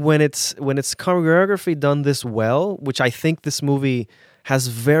 And when it's choreography done this well, which I think this movie has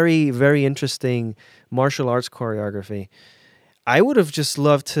very, very interesting martial arts choreography, I would have just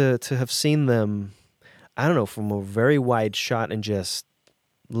loved to have seen them, I don't know, from a very wide shot and just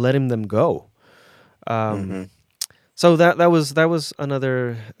letting them go. So that was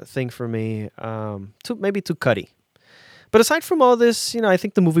another thing for me, too cutty. But aside from all this, you know, I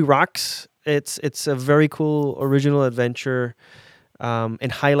think the movie rocks. It's a very cool original adventure.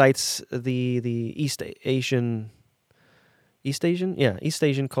 It highlights the East Asian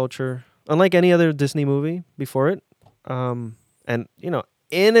culture, unlike any other Disney movie before it. And you know,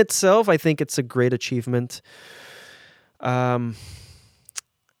 in itself, I think it's a great achievement. And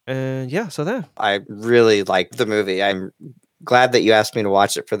yeah, so there. I really like the movie. I'm glad that you asked me to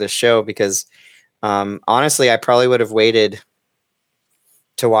watch it for this show because honestly, I probably would have waited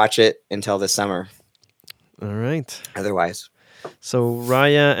to watch it until this summer. All right. Otherwise. So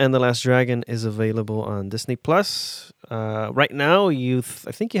Raya and the Last Dragon is available on Disney Plus. Right now, I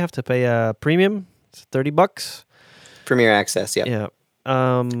think you have to pay a premium. It's $30. Premier access, yeah. Yeah.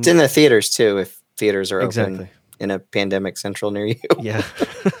 It's in the theaters too, if theaters are exactly. open in a pandemic central near you. Yeah.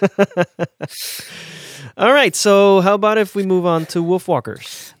 All right. So how about if we move on to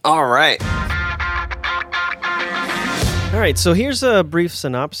Wolfwalkers? All right. All right. So here's a brief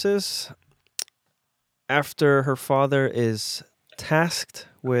synopsis. After her father is tasked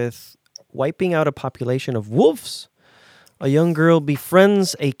with wiping out a population of wolves, A young girl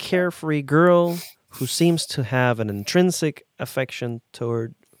befriends a carefree girl who seems to have an intrinsic affection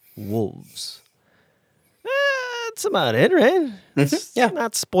toward wolves. That's about it, right? It's Yeah.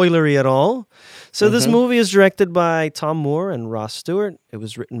 not spoilery at all. So this movie is directed by Tom Moore and Ross Stewart. It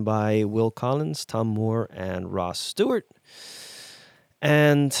was written by Will Collins, Tom Moore, and Ross Stewart.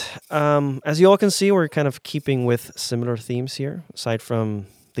 And as you all can see, we're kind of keeping with similar themes here, aside from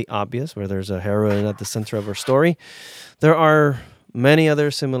the obvious, where there's a heroine at the center of our story. There are many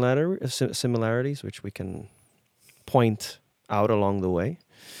other similarities, which we can point out along the way.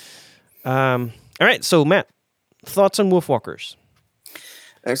 All right, so Matt, thoughts on Wolfwalkers?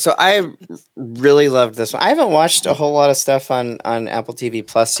 So I really loved this one. I haven't watched a whole lot of stuff on Apple TV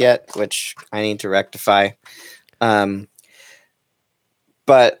Plus yet, which I need to rectify. But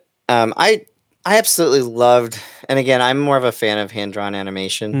I absolutely loved, and again, I'm more of a fan of hand-drawn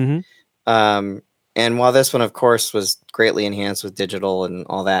animation. And while this one, of course, was greatly enhanced with digital and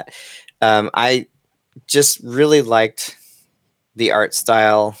all that, I just really liked the art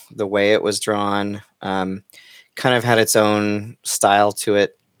style, the way it was drawn. Kind of had its own style to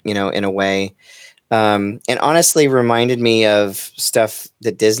it, in a way. And honestly reminded me of stuff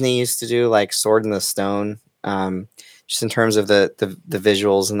that Disney used to do, like Sword in the Stone, just in terms of the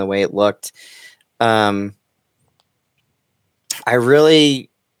visuals and the way it looked. I really,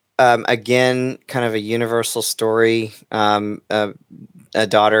 again, kind of a universal story, a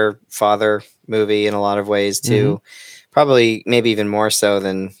daughter-father movie in a lot of ways too. Probably maybe even more so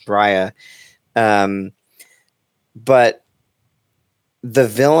than Raya. But the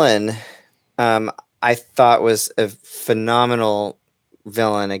villain, I thought was a phenomenal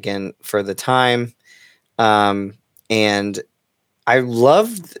villain again for the time. And I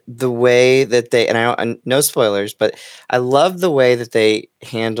loved the way that they, and no spoilers, but I loved the way that they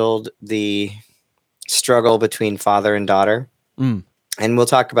handled the struggle between father and daughter. And we'll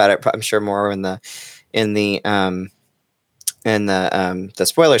talk about it, I'm sure, more in the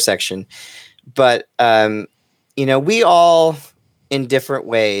spoiler section. But we all, in different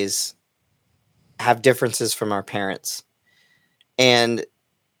ways, have differences from our parents, and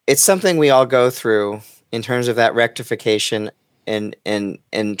it's something we all go through in terms of that rectification and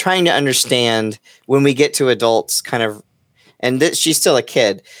trying to understand when we get to adults, kind of. And she's still a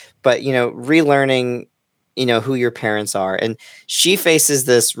kid, but relearning, who your parents are, and she faces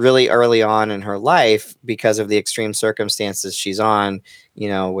this really early on in her life because of the extreme circumstances she's on,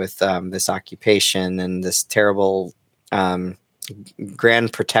 with this occupation and this terrible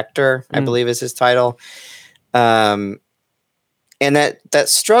Grand Protector, I believe is his title. And that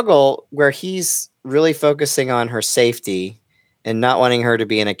struggle where he's really focusing on her safety and not wanting her to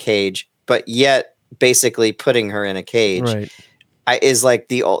be in a cage, but yet basically putting her in a cage, Right. Is like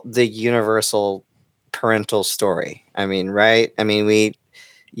the universal parental story. I mean, right? I mean,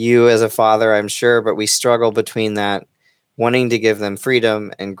 you as a father, I'm sure, but we struggle between that, wanting to give them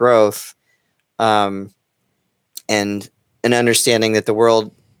freedom and growth, and an understanding that the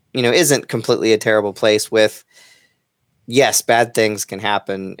world, isn't completely a terrible place with, yes, bad things can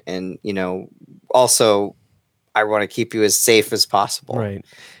happen. And, also I want to keep you as safe as possible. Right.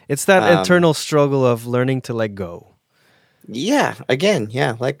 It's that internal struggle of learning to let go. Yeah. Again.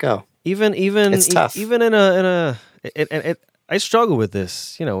 Yeah. Let go. Even It's tough. Even I struggle with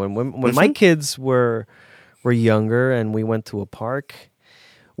this. When my kids were younger and we went to a park,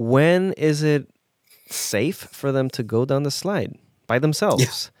 when is it safe for them to go down the slide by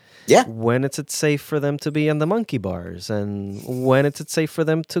themselves? Yeah. When is it safe for them to be on the monkey bars, and when is it safe for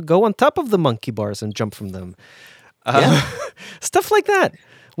them to go on top of the monkey bars and jump from them? Stuff like that.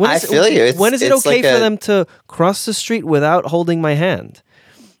 I feel you. When is it it's okay like for them to cross the street without holding my hand?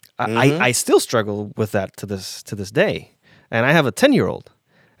 I still struggle with that to this day, and I have a 10-year-old.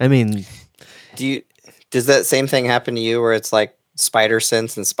 I mean, does that same thing happen to you, where it's like Spider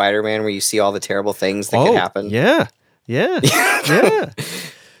Sense and Spider-Man, where you see all the terrible things that can happen? Yeah.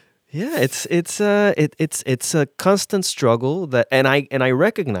 It's a constant struggle and I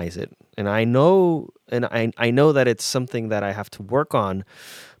recognize it, and I know that it's something that I have to work on,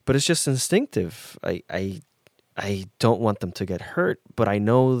 but it's just instinctive. I don't want them to get hurt, but I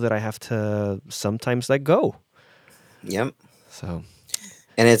know that I have to sometimes let go. Yep. So,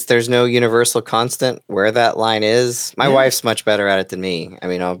 and there's no universal constant where that line is. My wife's much better at it than me. I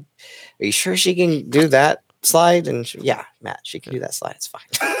mean, are you sure she can do that slide? And Matt, she can do that slide. It's fine.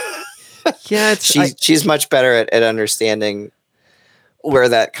 Yeah, she's much better at understanding where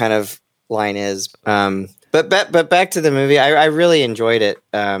that kind of line is. But back to the movie, I really enjoyed it.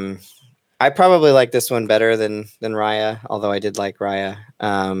 I probably like this one better than Raya, although I did like Raya.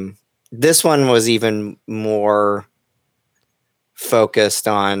 This one was even more focused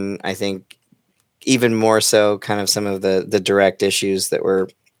on, I think, even more so kind of some of the direct issues that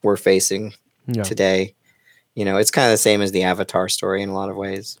we're facing today. You know, it's kind of the same as the Avatar story in a lot of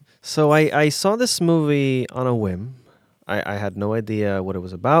ways. So I saw this movie on a whim. I had no idea what it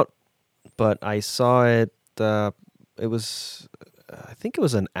was about, but I saw it. It was, I think it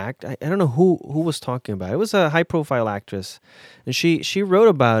was an act. I don't know who was talking about it. It was a high profile actress, and she wrote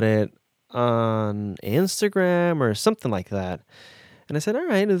about it on Instagram or something like that. And I said, all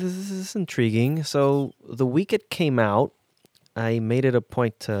right, this is intriguing. So the week it came out, I made it a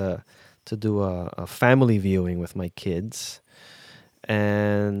point to do a family viewing with my kids.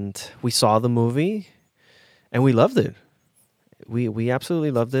 And we saw the movie, and we loved it. We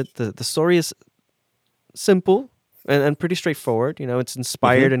absolutely loved it. The story is simple and pretty straightforward. You know, it's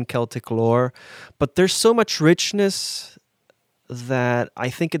inspired in Celtic lore, but there's so much richness that I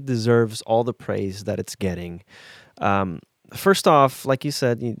think it deserves all the praise that it's getting. First off, like you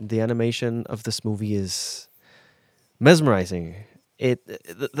said, the animation of this movie is mesmerizing.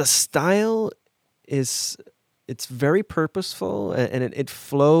 The style is, it's very purposeful, and it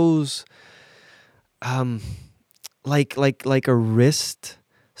flows like a wrist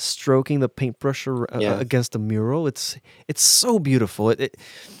stroking the paintbrush against a mural. It's so beautiful. It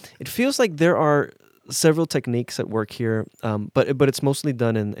feels like there are several techniques at work here, but it's mostly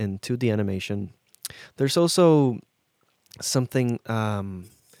done in 2D animation. There's also something.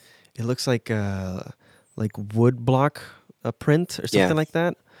 It looks like wood block print or something like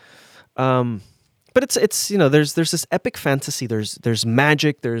that. But it's you know, there's this epic fantasy. There's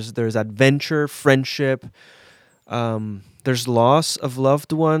magic. There's adventure, friendship. There's loss of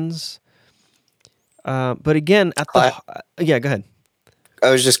loved ones. But again, go ahead. I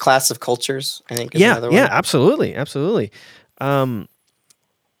was just class of cultures, I think. Is another one. Absolutely.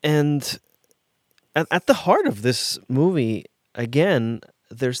 And at the heart of this movie, again,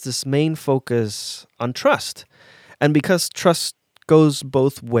 there's this main focus on trust. And because trust goes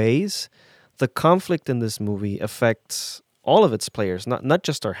both ways, the conflict in this movie affects all of its players, not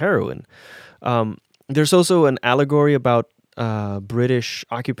just our heroine. There's also an allegory about British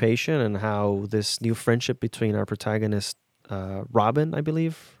occupation and how this new friendship between our protagonist, Robin, I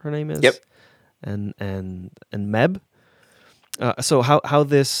believe her name is, and Meb. So how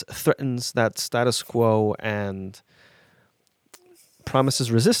this threatens that status quo and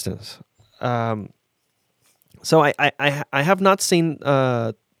promises resistance. So I have not seen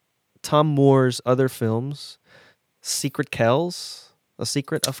Tom Moore's other films, Secret Kells, A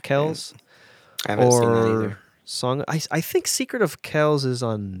Secret of Kells. I haven't seen that either. Song. I think Secret of Kells is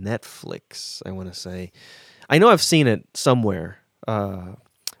on Netflix, I want to say. I know I've seen it somewhere. I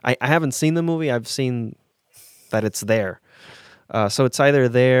haven't seen the movie. I've seen that it's there. So it's either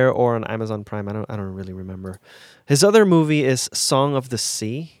there or on Amazon Prime. I don't really remember. His other movie is Song of the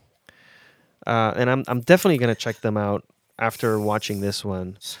Sea. And I'm definitely going to check them out after watching this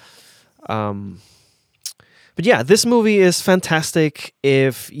one. But yeah, this movie is fantastic.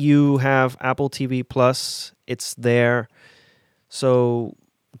 If you have Apple TV Plus, it's there. So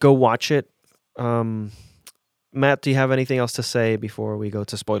go watch it. Matt, do you have anything else to say before we go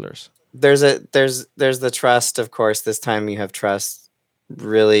to spoilers? There's the trust, of course. This time you have trust,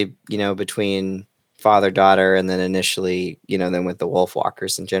 really, you know, between father daughter, and then initially, you know, then with the wolf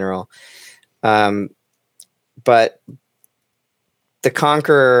walkers in general. But the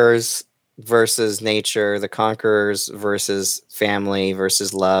conquerors versus nature, the conquerors versus family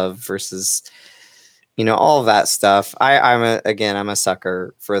versus love versus, you know, all of that stuff. I'm a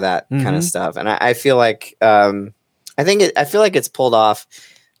sucker for that kind of stuff, and I feel like I feel like it's pulled off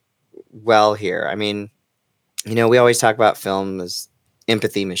well here. I mean, you know, we always talk about film as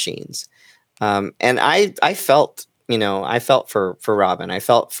empathy machines, and I felt, you know, I felt for Robin. I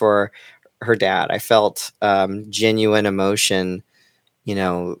felt for her dad. I felt genuine emotion, you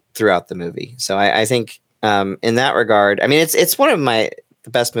know, throughout the movie. So I think in that regard, I mean, it's one of the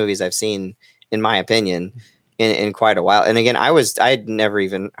best movies I've seen, in my opinion, in quite a while. And again, I'd never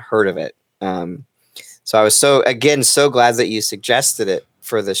even heard of it. So I was so glad that you suggested it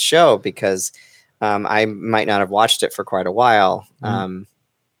for the show, because I might not have watched it for quite a while. Well,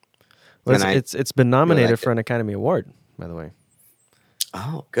 it's been nominated for an Academy Award, by the way.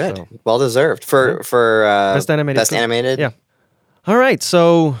 Oh, good. So, well deserved for Best Animated. Yeah. All right.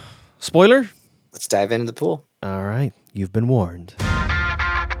 So, spoiler. Let's dive into the pool. All right. You've been warned. All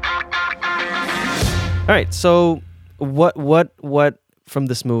right. So, what from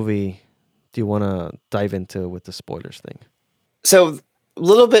this movie do you want to dive into with the spoilers thing? So, a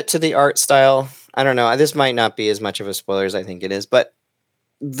little bit to the art style. I don't know. This might not be as much of a spoiler as I think it is, but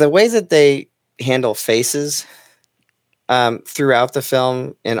the way that they handle faces throughout the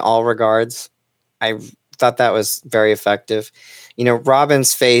film in all regards. I thought that was very effective.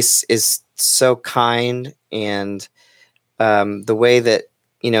 Robin's face is so kind, and the way that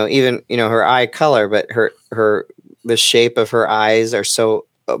even her eye color, but her the shape of her eyes are so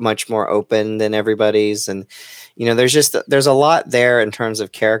much more open than everybody's, and there's a lot there in terms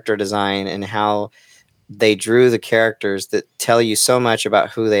of character design and how they drew the characters that tell you so much about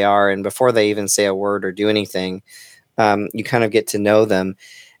who they are, and before they even say a word or do anything, you kind of get to know them.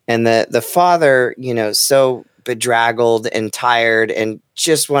 And the father, so bedraggled and tired and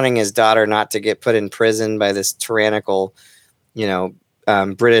just wanting his daughter not to get put in prison by this tyrannical,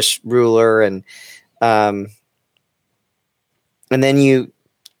 British ruler, and then you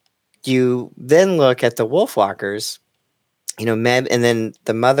then look at the Wolfwalkers, Meb, and then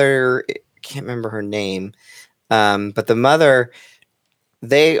the mother, I can't remember her name, but the mother,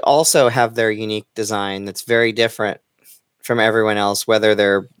 they also have their unique design that's very different from everyone else, whether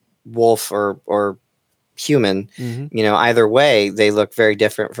they're wolf or human. Either way, they look very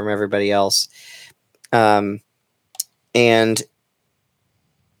different from everybody else. And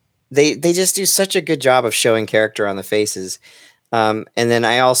they just do such a good job of showing character on the faces. And then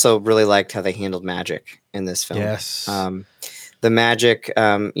I also really liked how they handled magic in this film. Yes. The magic,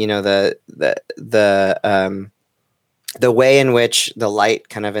 the way in which the light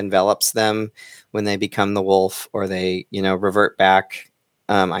kind of envelops them when they become the wolf, or they, revert back.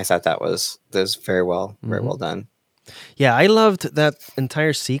 I thought that was very well done. Yeah, I loved that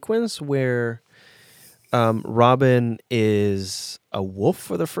entire sequence where Robin is a wolf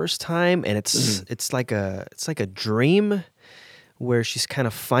for the first time, and it's like a dream where she's kind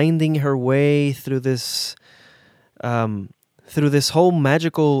of finding her way through this whole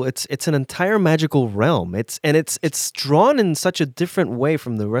magical. It's an entire magical realm. It's drawn in such a different way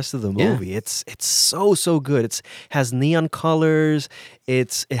from the rest of the movie. Yeah. It's so good. It has neon colors.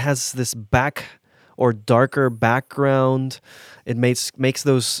 It has this darker background. It makes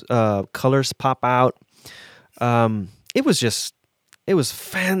those colors pop out. It was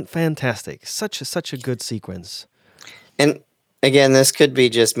fantastic. Such a good sequence. And again, this could be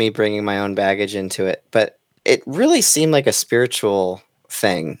just me bringing my own baggage into it, but it really seemed like a spiritual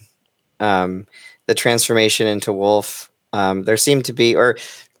thing. The transformation into wolf. There seemed to be, or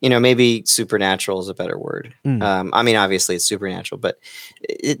maybe supernatural is a better word. I mean, obviously it's supernatural, but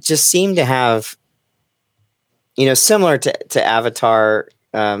it just seemed to have, similar to Avatar.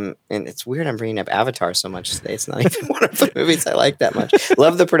 And it's weird I'm bringing up Avatar so much today. It's not even one of the movies I like that much.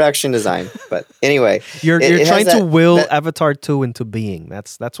 Love the production design, but anyway, you're trying to will Avatar 2 into being.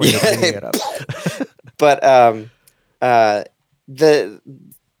 That's why you're bringing it up. But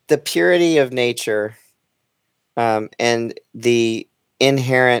the purity of nature, and the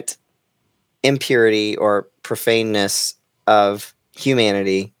inherent impurity or profaneness of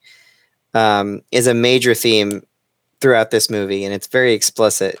humanity, is a major theme throughout this movie, and it's very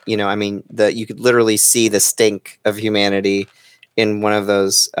explicit. I mean, you could literally see the stink of humanity in one of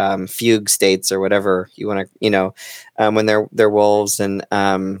those fugue states or whatever you want to, when they're wolves, and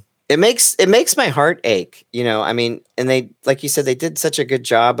it makes my heart ache. I mean, and they, like you said, they did such a good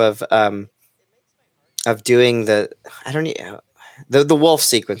job of doing the wolf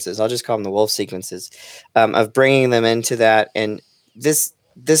sequences. I'll just call them the wolf sequences, of bringing them into that. And this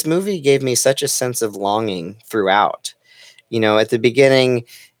movie gave me such a sense of longing throughout. At the beginning,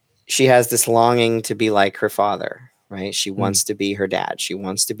 she has this longing to be like her father, right? She wants to be her dad. She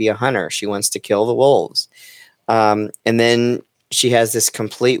wants to be a hunter. She wants to kill the wolves. And then she has this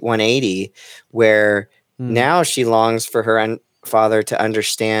complete 180 where now she longs for her father to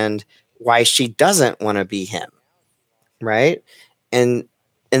understand why she doesn't want to be him, right? And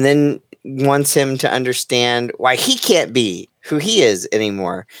then wants him to understand why he can't be who he is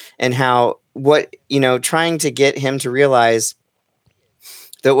anymore, and how trying to get him to realize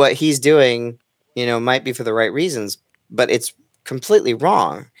that what he's doing, might be for the right reasons, but it's completely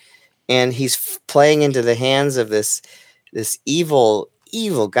wrong. And he's playing into the hands of this evil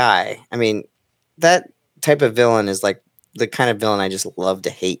guy. I mean, that type of villain is like the kind of villain I just love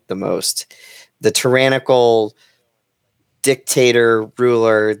to hate the most. The tyrannical dictator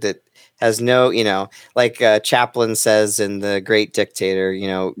ruler that has no, like Chaplin says in The Great Dictator,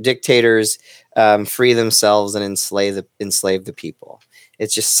 dictators free themselves and enslave the people.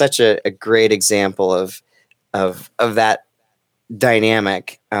 It's just such a great example of that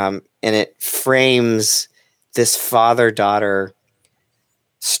dynamic, and it frames this father-daughter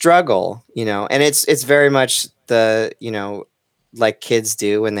struggle, and it's very much the, like kids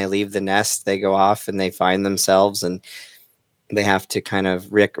do when they leave the nest, they go off and they find themselves, and they have to kind of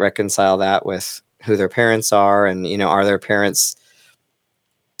reconcile that with who their parents are, and are their parents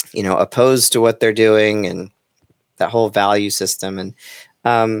opposed to what they're doing, and that whole value system. And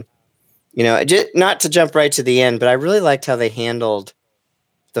not to jump right to the end, but I really liked how they handled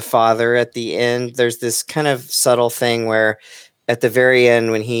the father at the end. There's this kind of subtle thing where at the very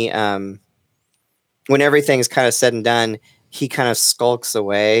end, when everything's kind of said and done, he kind of skulks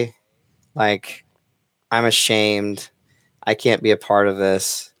away, like, I'm ashamed, I can't be a part of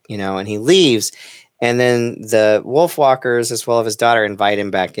this, and he leaves. And then the Wolfwalkers, as well as his daughter, invite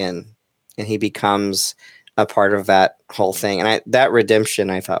him back in, and he becomes a part of that whole thing. And that redemption,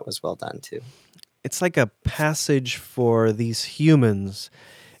 I thought, was well done too. It's like a passage for these humans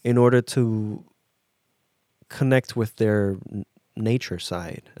in order to connect with their nature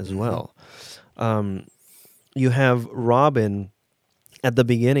side as well. You have Robin at the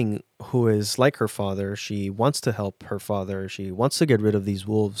beginning, who is like her father. She wants to help her father. She wants to get rid of these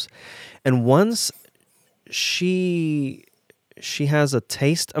wolves. And once she has a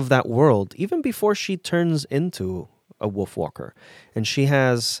taste of that world, even before she turns into a wolfwalker, and she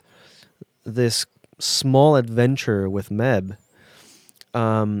has this small adventure with Meb,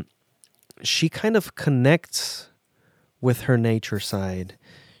 she kind of connects with her nature side.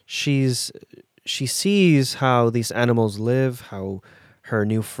 She sees how these animals live, how her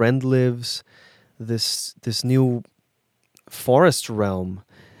new friend lives, this new forest realm,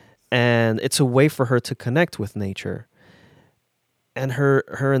 and it's a way for her to connect with nature. And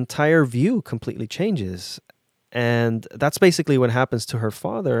her entire view completely changes. And that's basically what happens to her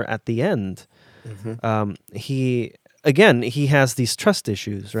father at the end. He has these trust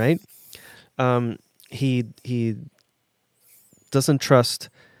issues, right? He doesn't trust,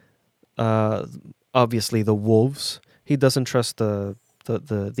 obviously, the wolves. He doesn't trust the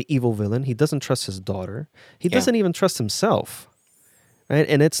evil villain. He doesn't trust his daughter. He doesn't even trust himself, right?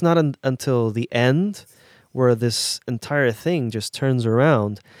 And it's not until the end where this entire thing just turns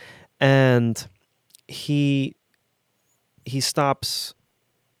around, and he stops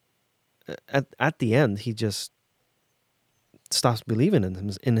at the end. He just stops believing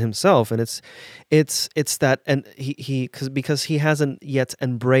in himself, and it's that, and because he hasn't yet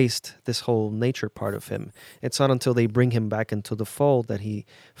embraced this whole nature part of him. It's not until they bring him back into the fold that he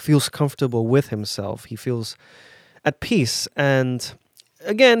feels comfortable with himself. He feels at peace. And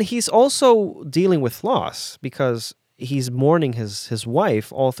again, he's also dealing with loss, because he's mourning his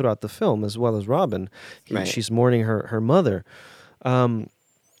wife all throughout the film, as well as Robin. Right. She's mourning her mother.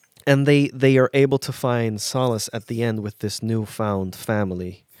 And they are able to find solace at the end with this newfound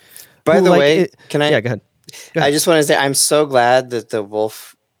family. By the way, can I? Yeah, go ahead. I just want to say I'm so glad that the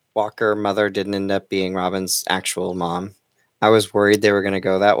Wolfwalker mother didn't end up being Robin's actual mom. I was worried they were going to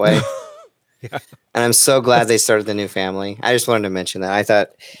go that way. Yeah. And I'm so glad they started the new family. I just wanted to mention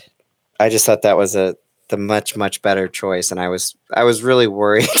that. I just thought that was the much better choice, and I was really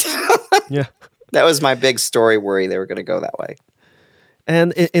worried. Yeah. That was my big story worry, they were going to go that way.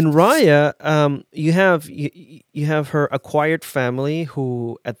 And in Raya, you have her acquired family,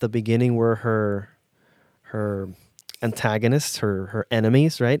 who at the beginning were her antagonists, her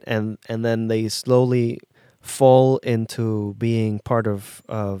enemies, right? And then they slowly fall into being part of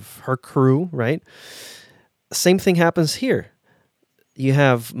her crew, right? Same thing happens here. You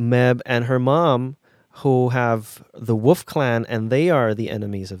have Meb and her mom, who have the Wolf Clan, and they are the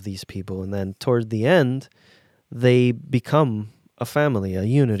enemies of these people. And then toward the end, they become a family, a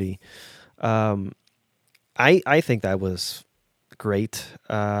unity. I think that was great.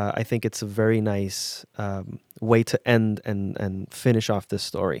 I think it's a very nice way to end and finish off this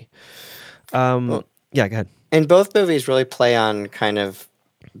story. Yeah, go ahead. And both movies really play on kind of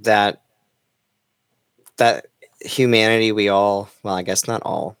that humanity we all, well, I guess not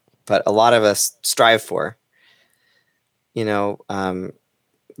all, but a lot of us strive for.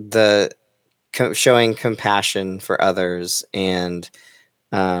 The showing compassion for others, and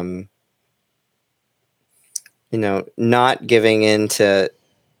not giving in to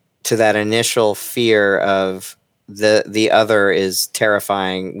that initial fear of the other is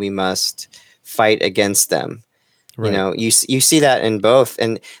terrifying, we must fight against them. Right. You see that in both.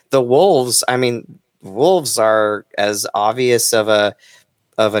 And the wolves, I mean, wolves are as obvious of a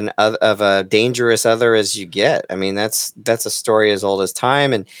dangerous other as you get. I mean, that's a story as old as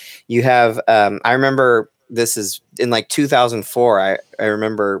time. And you have, I remember this is in like 2004. I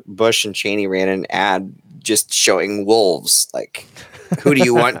remember Bush and Cheney ran an ad just showing wolves. Like, who do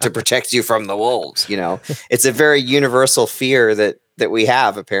you want to protect you from the wolves? It's a very universal fear that we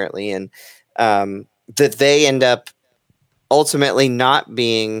have, apparently. And that they end up ultimately not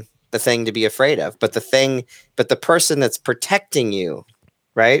being the thing to be afraid of, but the person that's protecting you,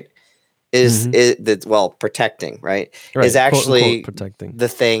 right, is that, well, protecting, right, Right. is Quote unquote actually protecting. the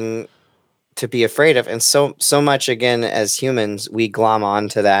thing to be afraid of. And so much, again, as humans, we glom on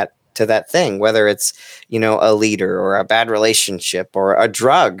to that thing, whether it's, a leader or a bad relationship or a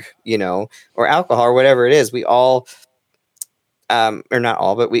drug, or alcohol or whatever it is. We all, or not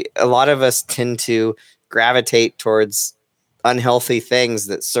all, but a lot of us tend to gravitate towards unhealthy things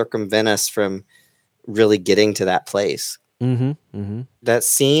that circumvent us from really getting to that place. Mm-hmm. Mm-hmm. That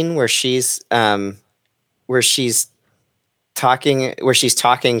scene where she's talking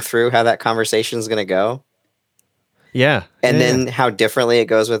through how that conversation is going to go. Yeah. And then how differently it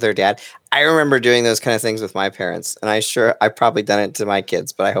goes with her dad. I remember doing those kind of things with my parents, and I've probably done it to my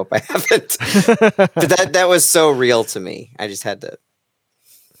kids, but I hope I haven't. But that was so real to me. I just had to.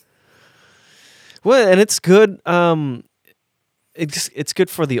 Well, and it's good. It's good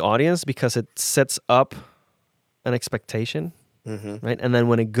for the audience because it sets up an expectation, right? And then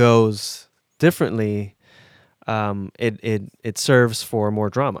when it goes differently, it serves for more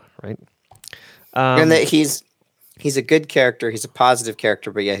drama, right? And that he's a good character. He's a positive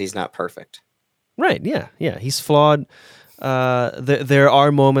character, but yet he's not perfect. Right. Yeah. Yeah. He's flawed. There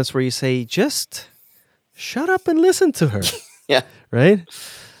are moments where you say, just shut up and listen to her. Yeah. Right.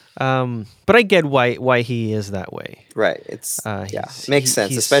 But I get why he is that way. Right. Makes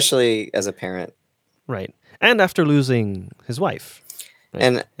sense, especially as a parent. Right. And after losing his wife. Right?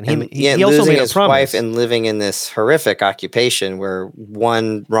 And he also losing made a his promise. wife and living in this horrific occupation where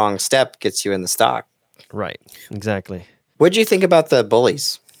one wrong step gets you in the stock. Right. Exactly. What did you think about the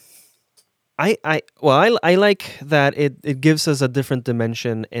bullies? I like that it gives us a different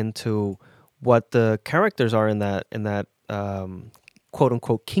dimension into what the characters are in that quote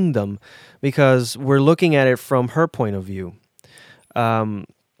unquote kingdom, because we're looking at it from her point of view.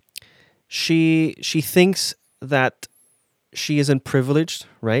 She thinks that she isn't privileged,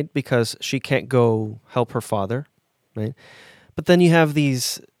 right? Because she can't go help her father, right? But then you have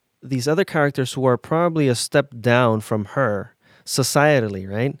these other characters who are probably a step down from her societally,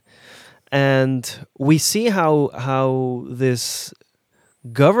 right? And we see how this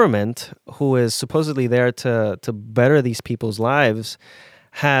government, who is supposedly there to better these people's lives,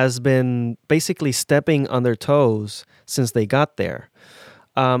 has been basically stepping on their toes since they got there.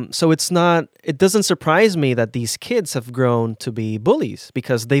 So it doesn't surprise me that these kids have grown to be bullies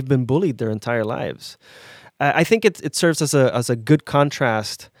because they've been bullied their entire lives. I think it serves as a good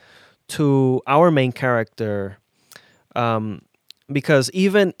contrast to our main character, because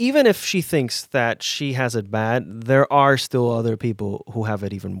even if she thinks that she has it bad, there are still other people who have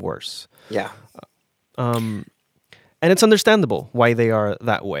it even worse. Yeah. And it's understandable why they are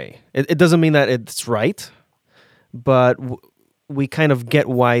that way. It doesn't mean that it's right, but we kind of get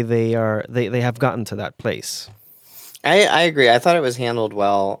why they have gotten to that place. I agree. I thought it was handled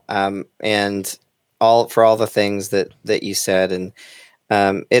well, and all the things that you said, and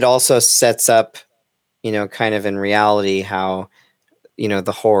it also sets up, kind of in reality how,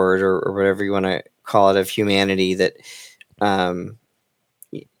 the horde or whatever you want to call it of humanity that, in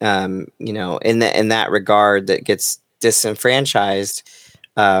that regard that gets disenfranchised,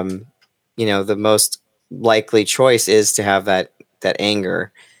 the most likely choice is to have that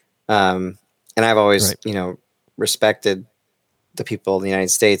anger. And I've always, right. Respected the people in the United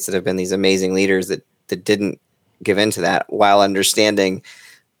States that have been these amazing leaders that didn't give in to that, while understanding,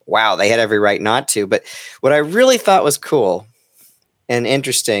 wow, they had every right not to. But what I really thought was cool and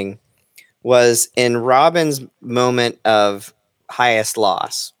interesting was in Robin's moment of highest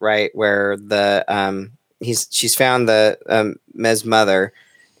loss, right? Where she's found the Mez mother,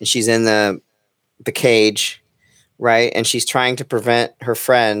 and she's in the cage, right? And she's trying to prevent her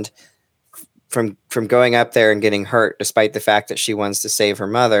friend from going up there and getting hurt, despite the fact that she wants to save her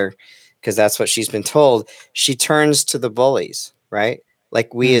mother, because that's what she's been told. She turns to the bullies, right?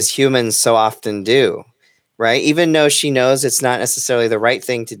 Like we as humans so often do, right? Even though she knows it's not necessarily the right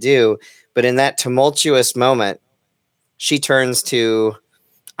thing to do, but in that tumultuous moment, she turns to,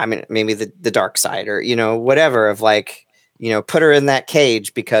 maybe the dark side, or, whatever, of like, put her in that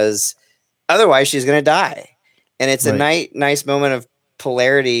cage because otherwise she's going to die. And it's right. a nice moment of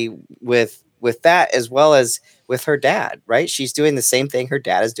polarity with that, as well as with her dad, right? She's doing the same thing her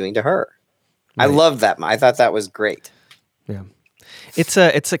dad is doing to her. Right. I love that. I thought that was great. Yeah. It's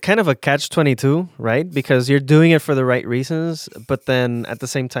a kind of a catch-22, right? Because you're doing it for the right reasons, but then at the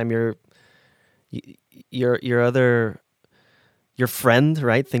same time your friend,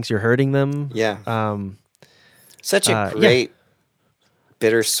 right, thinks you're hurting them. Yeah. Such a great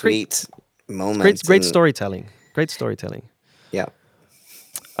bittersweet moment. Great storytelling. Great storytelling. Yeah.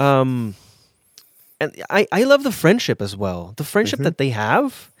 And I love the friendship as well. The friendship that they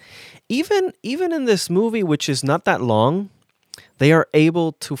have, even in this movie, which is not that long, they are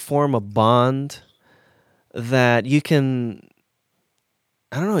able to form a bond that you can,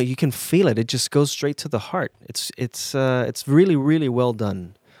 I don't know, you can feel it. It just goes straight to the heart. It's really, really well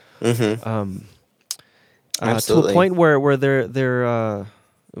done. Mm-hmm. To a point where where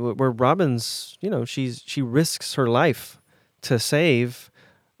Robin's, she risks her life to save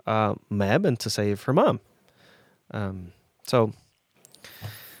Meb and to save her mom. So,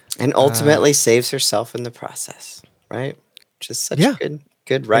 and ultimately saves herself in the process, right? Just such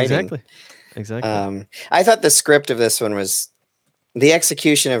good writing. Exactly. I thought the script of this one the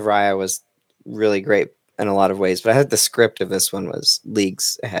execution of Raya was really great in a lot of ways, but I thought the script of this one was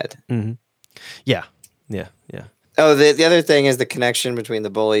leagues ahead. Mm-hmm. Yeah. Oh, the other thing is the connection between the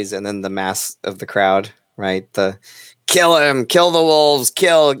bullies and then the mass of the crowd, right? The kill him, kill the wolves,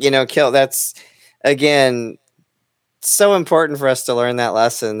 kill. That's, again, so important for us to learn that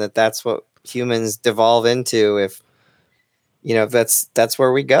lesson, that's what humans devolve into. If that's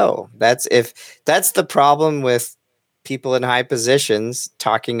where we go. That's the problem with people in high positions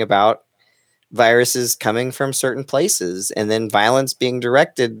talking about viruses coming from certain places and then violence being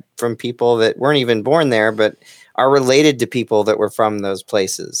directed from people that weren't even born there, but are related to people that were from those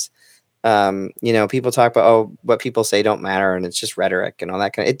places. People talk about, what people say don't matter and it's just rhetoric and all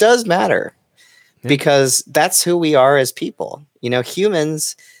that it does matter because that's who we are as people.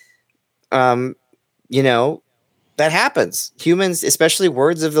 Humans, that happens. Humans, especially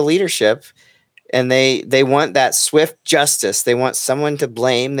words of the leadership, and they want that swift justice. They want someone to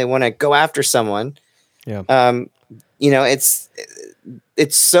blame. They want to go after someone. Yeah. It's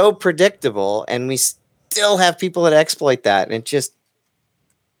so predictable, and we still have people that exploit that, and it just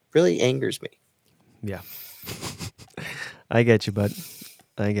really angers me. Yeah. I get you, bud.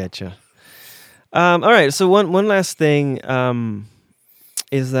 I get you. All right. So one last thing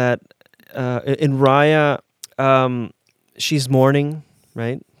is that in Raya, she's mourning,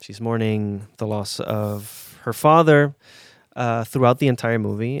 right? She's mourning the loss of her father throughout the entire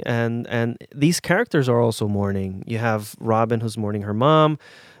movie, and these characters are also mourning. You have Robin, who's mourning her mom.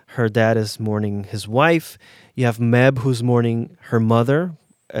 Her dad is mourning his wife. You have Meb, who's mourning her mother,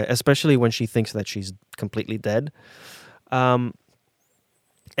 especially when she thinks that she's completely dead. And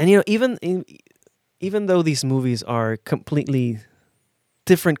even though these movies are completely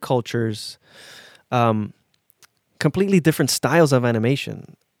different cultures, completely different styles of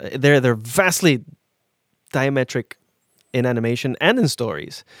animation, they're vastly diametric in animation and in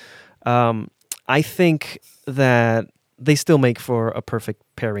stories. I think that they still make for a perfect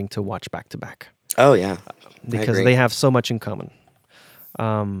pairing to watch back to back. Oh yeah, because they have so much in common.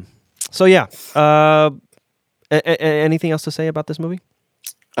 So yeah. Anything else to say about this movie?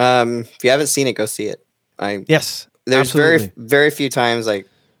 If you haven't seen it, go see it. Yes, there's absolutely. very few times like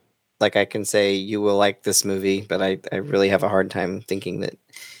I can say you will like this movie, but I really have a hard time thinking that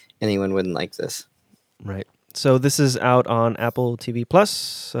anyone wouldn't like this. Right. So this is out on Apple TV Plus.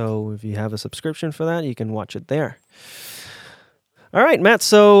 So if you have a subscription for that, you can watch it there. All right, Matt.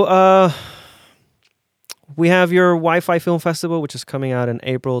 So we have your Wi-Fi Film Festival, which is coming out in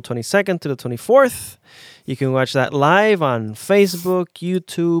April 22nd to the 24th. You can watch that live on Facebook,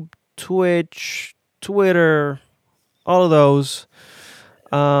 YouTube, Twitch, Twitter, all of those.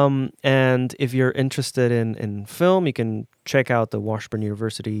 And if you're interested in film, you can check out the Washburn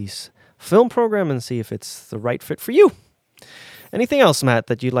University's film program and see if it's the right fit for you. Anything else, Matt,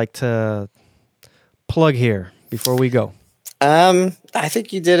 that you'd like to plug here before we go? I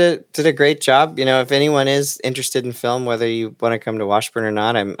think you did a great job. If anyone is interested in film, whether you want to come to Washburn or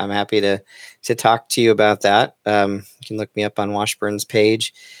not, I'm happy to talk to you about that. You can look me up on Washburn's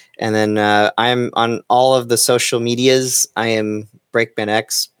page. And then I'm on all of the social medias. I am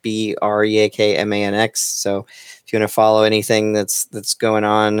BreakmanX, BreakmanX. So if you want to follow anything that's going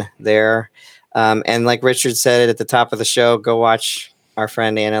on there. And like Richard said at the top of the show, go watch our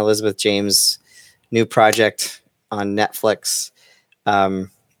friend Anna Elizabeth James' new project on Netflix.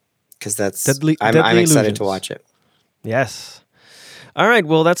 Because I'm excited to watch it. Yes. All right.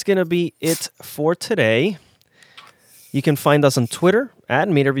 Well, that's going to be it for today. You can find us on Twitter at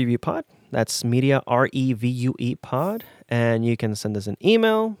Media Review Pod. That's Media REVUE Pod. And you can send us an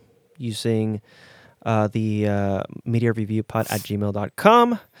email using the Media Review Pod at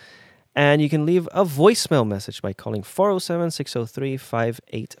gmail.com. And you can leave a voicemail message by calling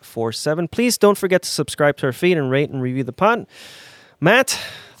 407-603-5847. Please don't forget to subscribe to our feed and rate and review the pod. Matt,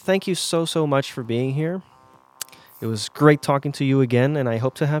 thank you so much for being here. It was great talking to you again, and I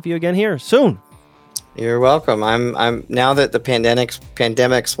hope to have you again here soon. You're welcome. I'm now that the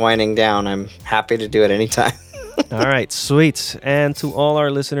pandemic's winding down, I'm happy to do it anytime. All right, sweet. And to all our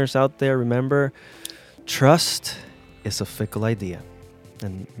listeners out there, remember, trust is a fickle idea.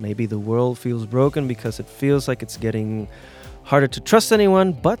 And maybe the world feels broken because it feels like it's getting harder to trust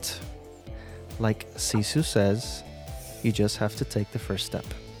anyone. But like Sisu says, you just have to take the first step.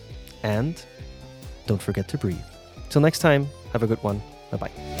 And don't forget to breathe. Till next time, have a good one.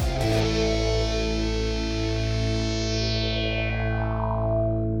 Bye-bye.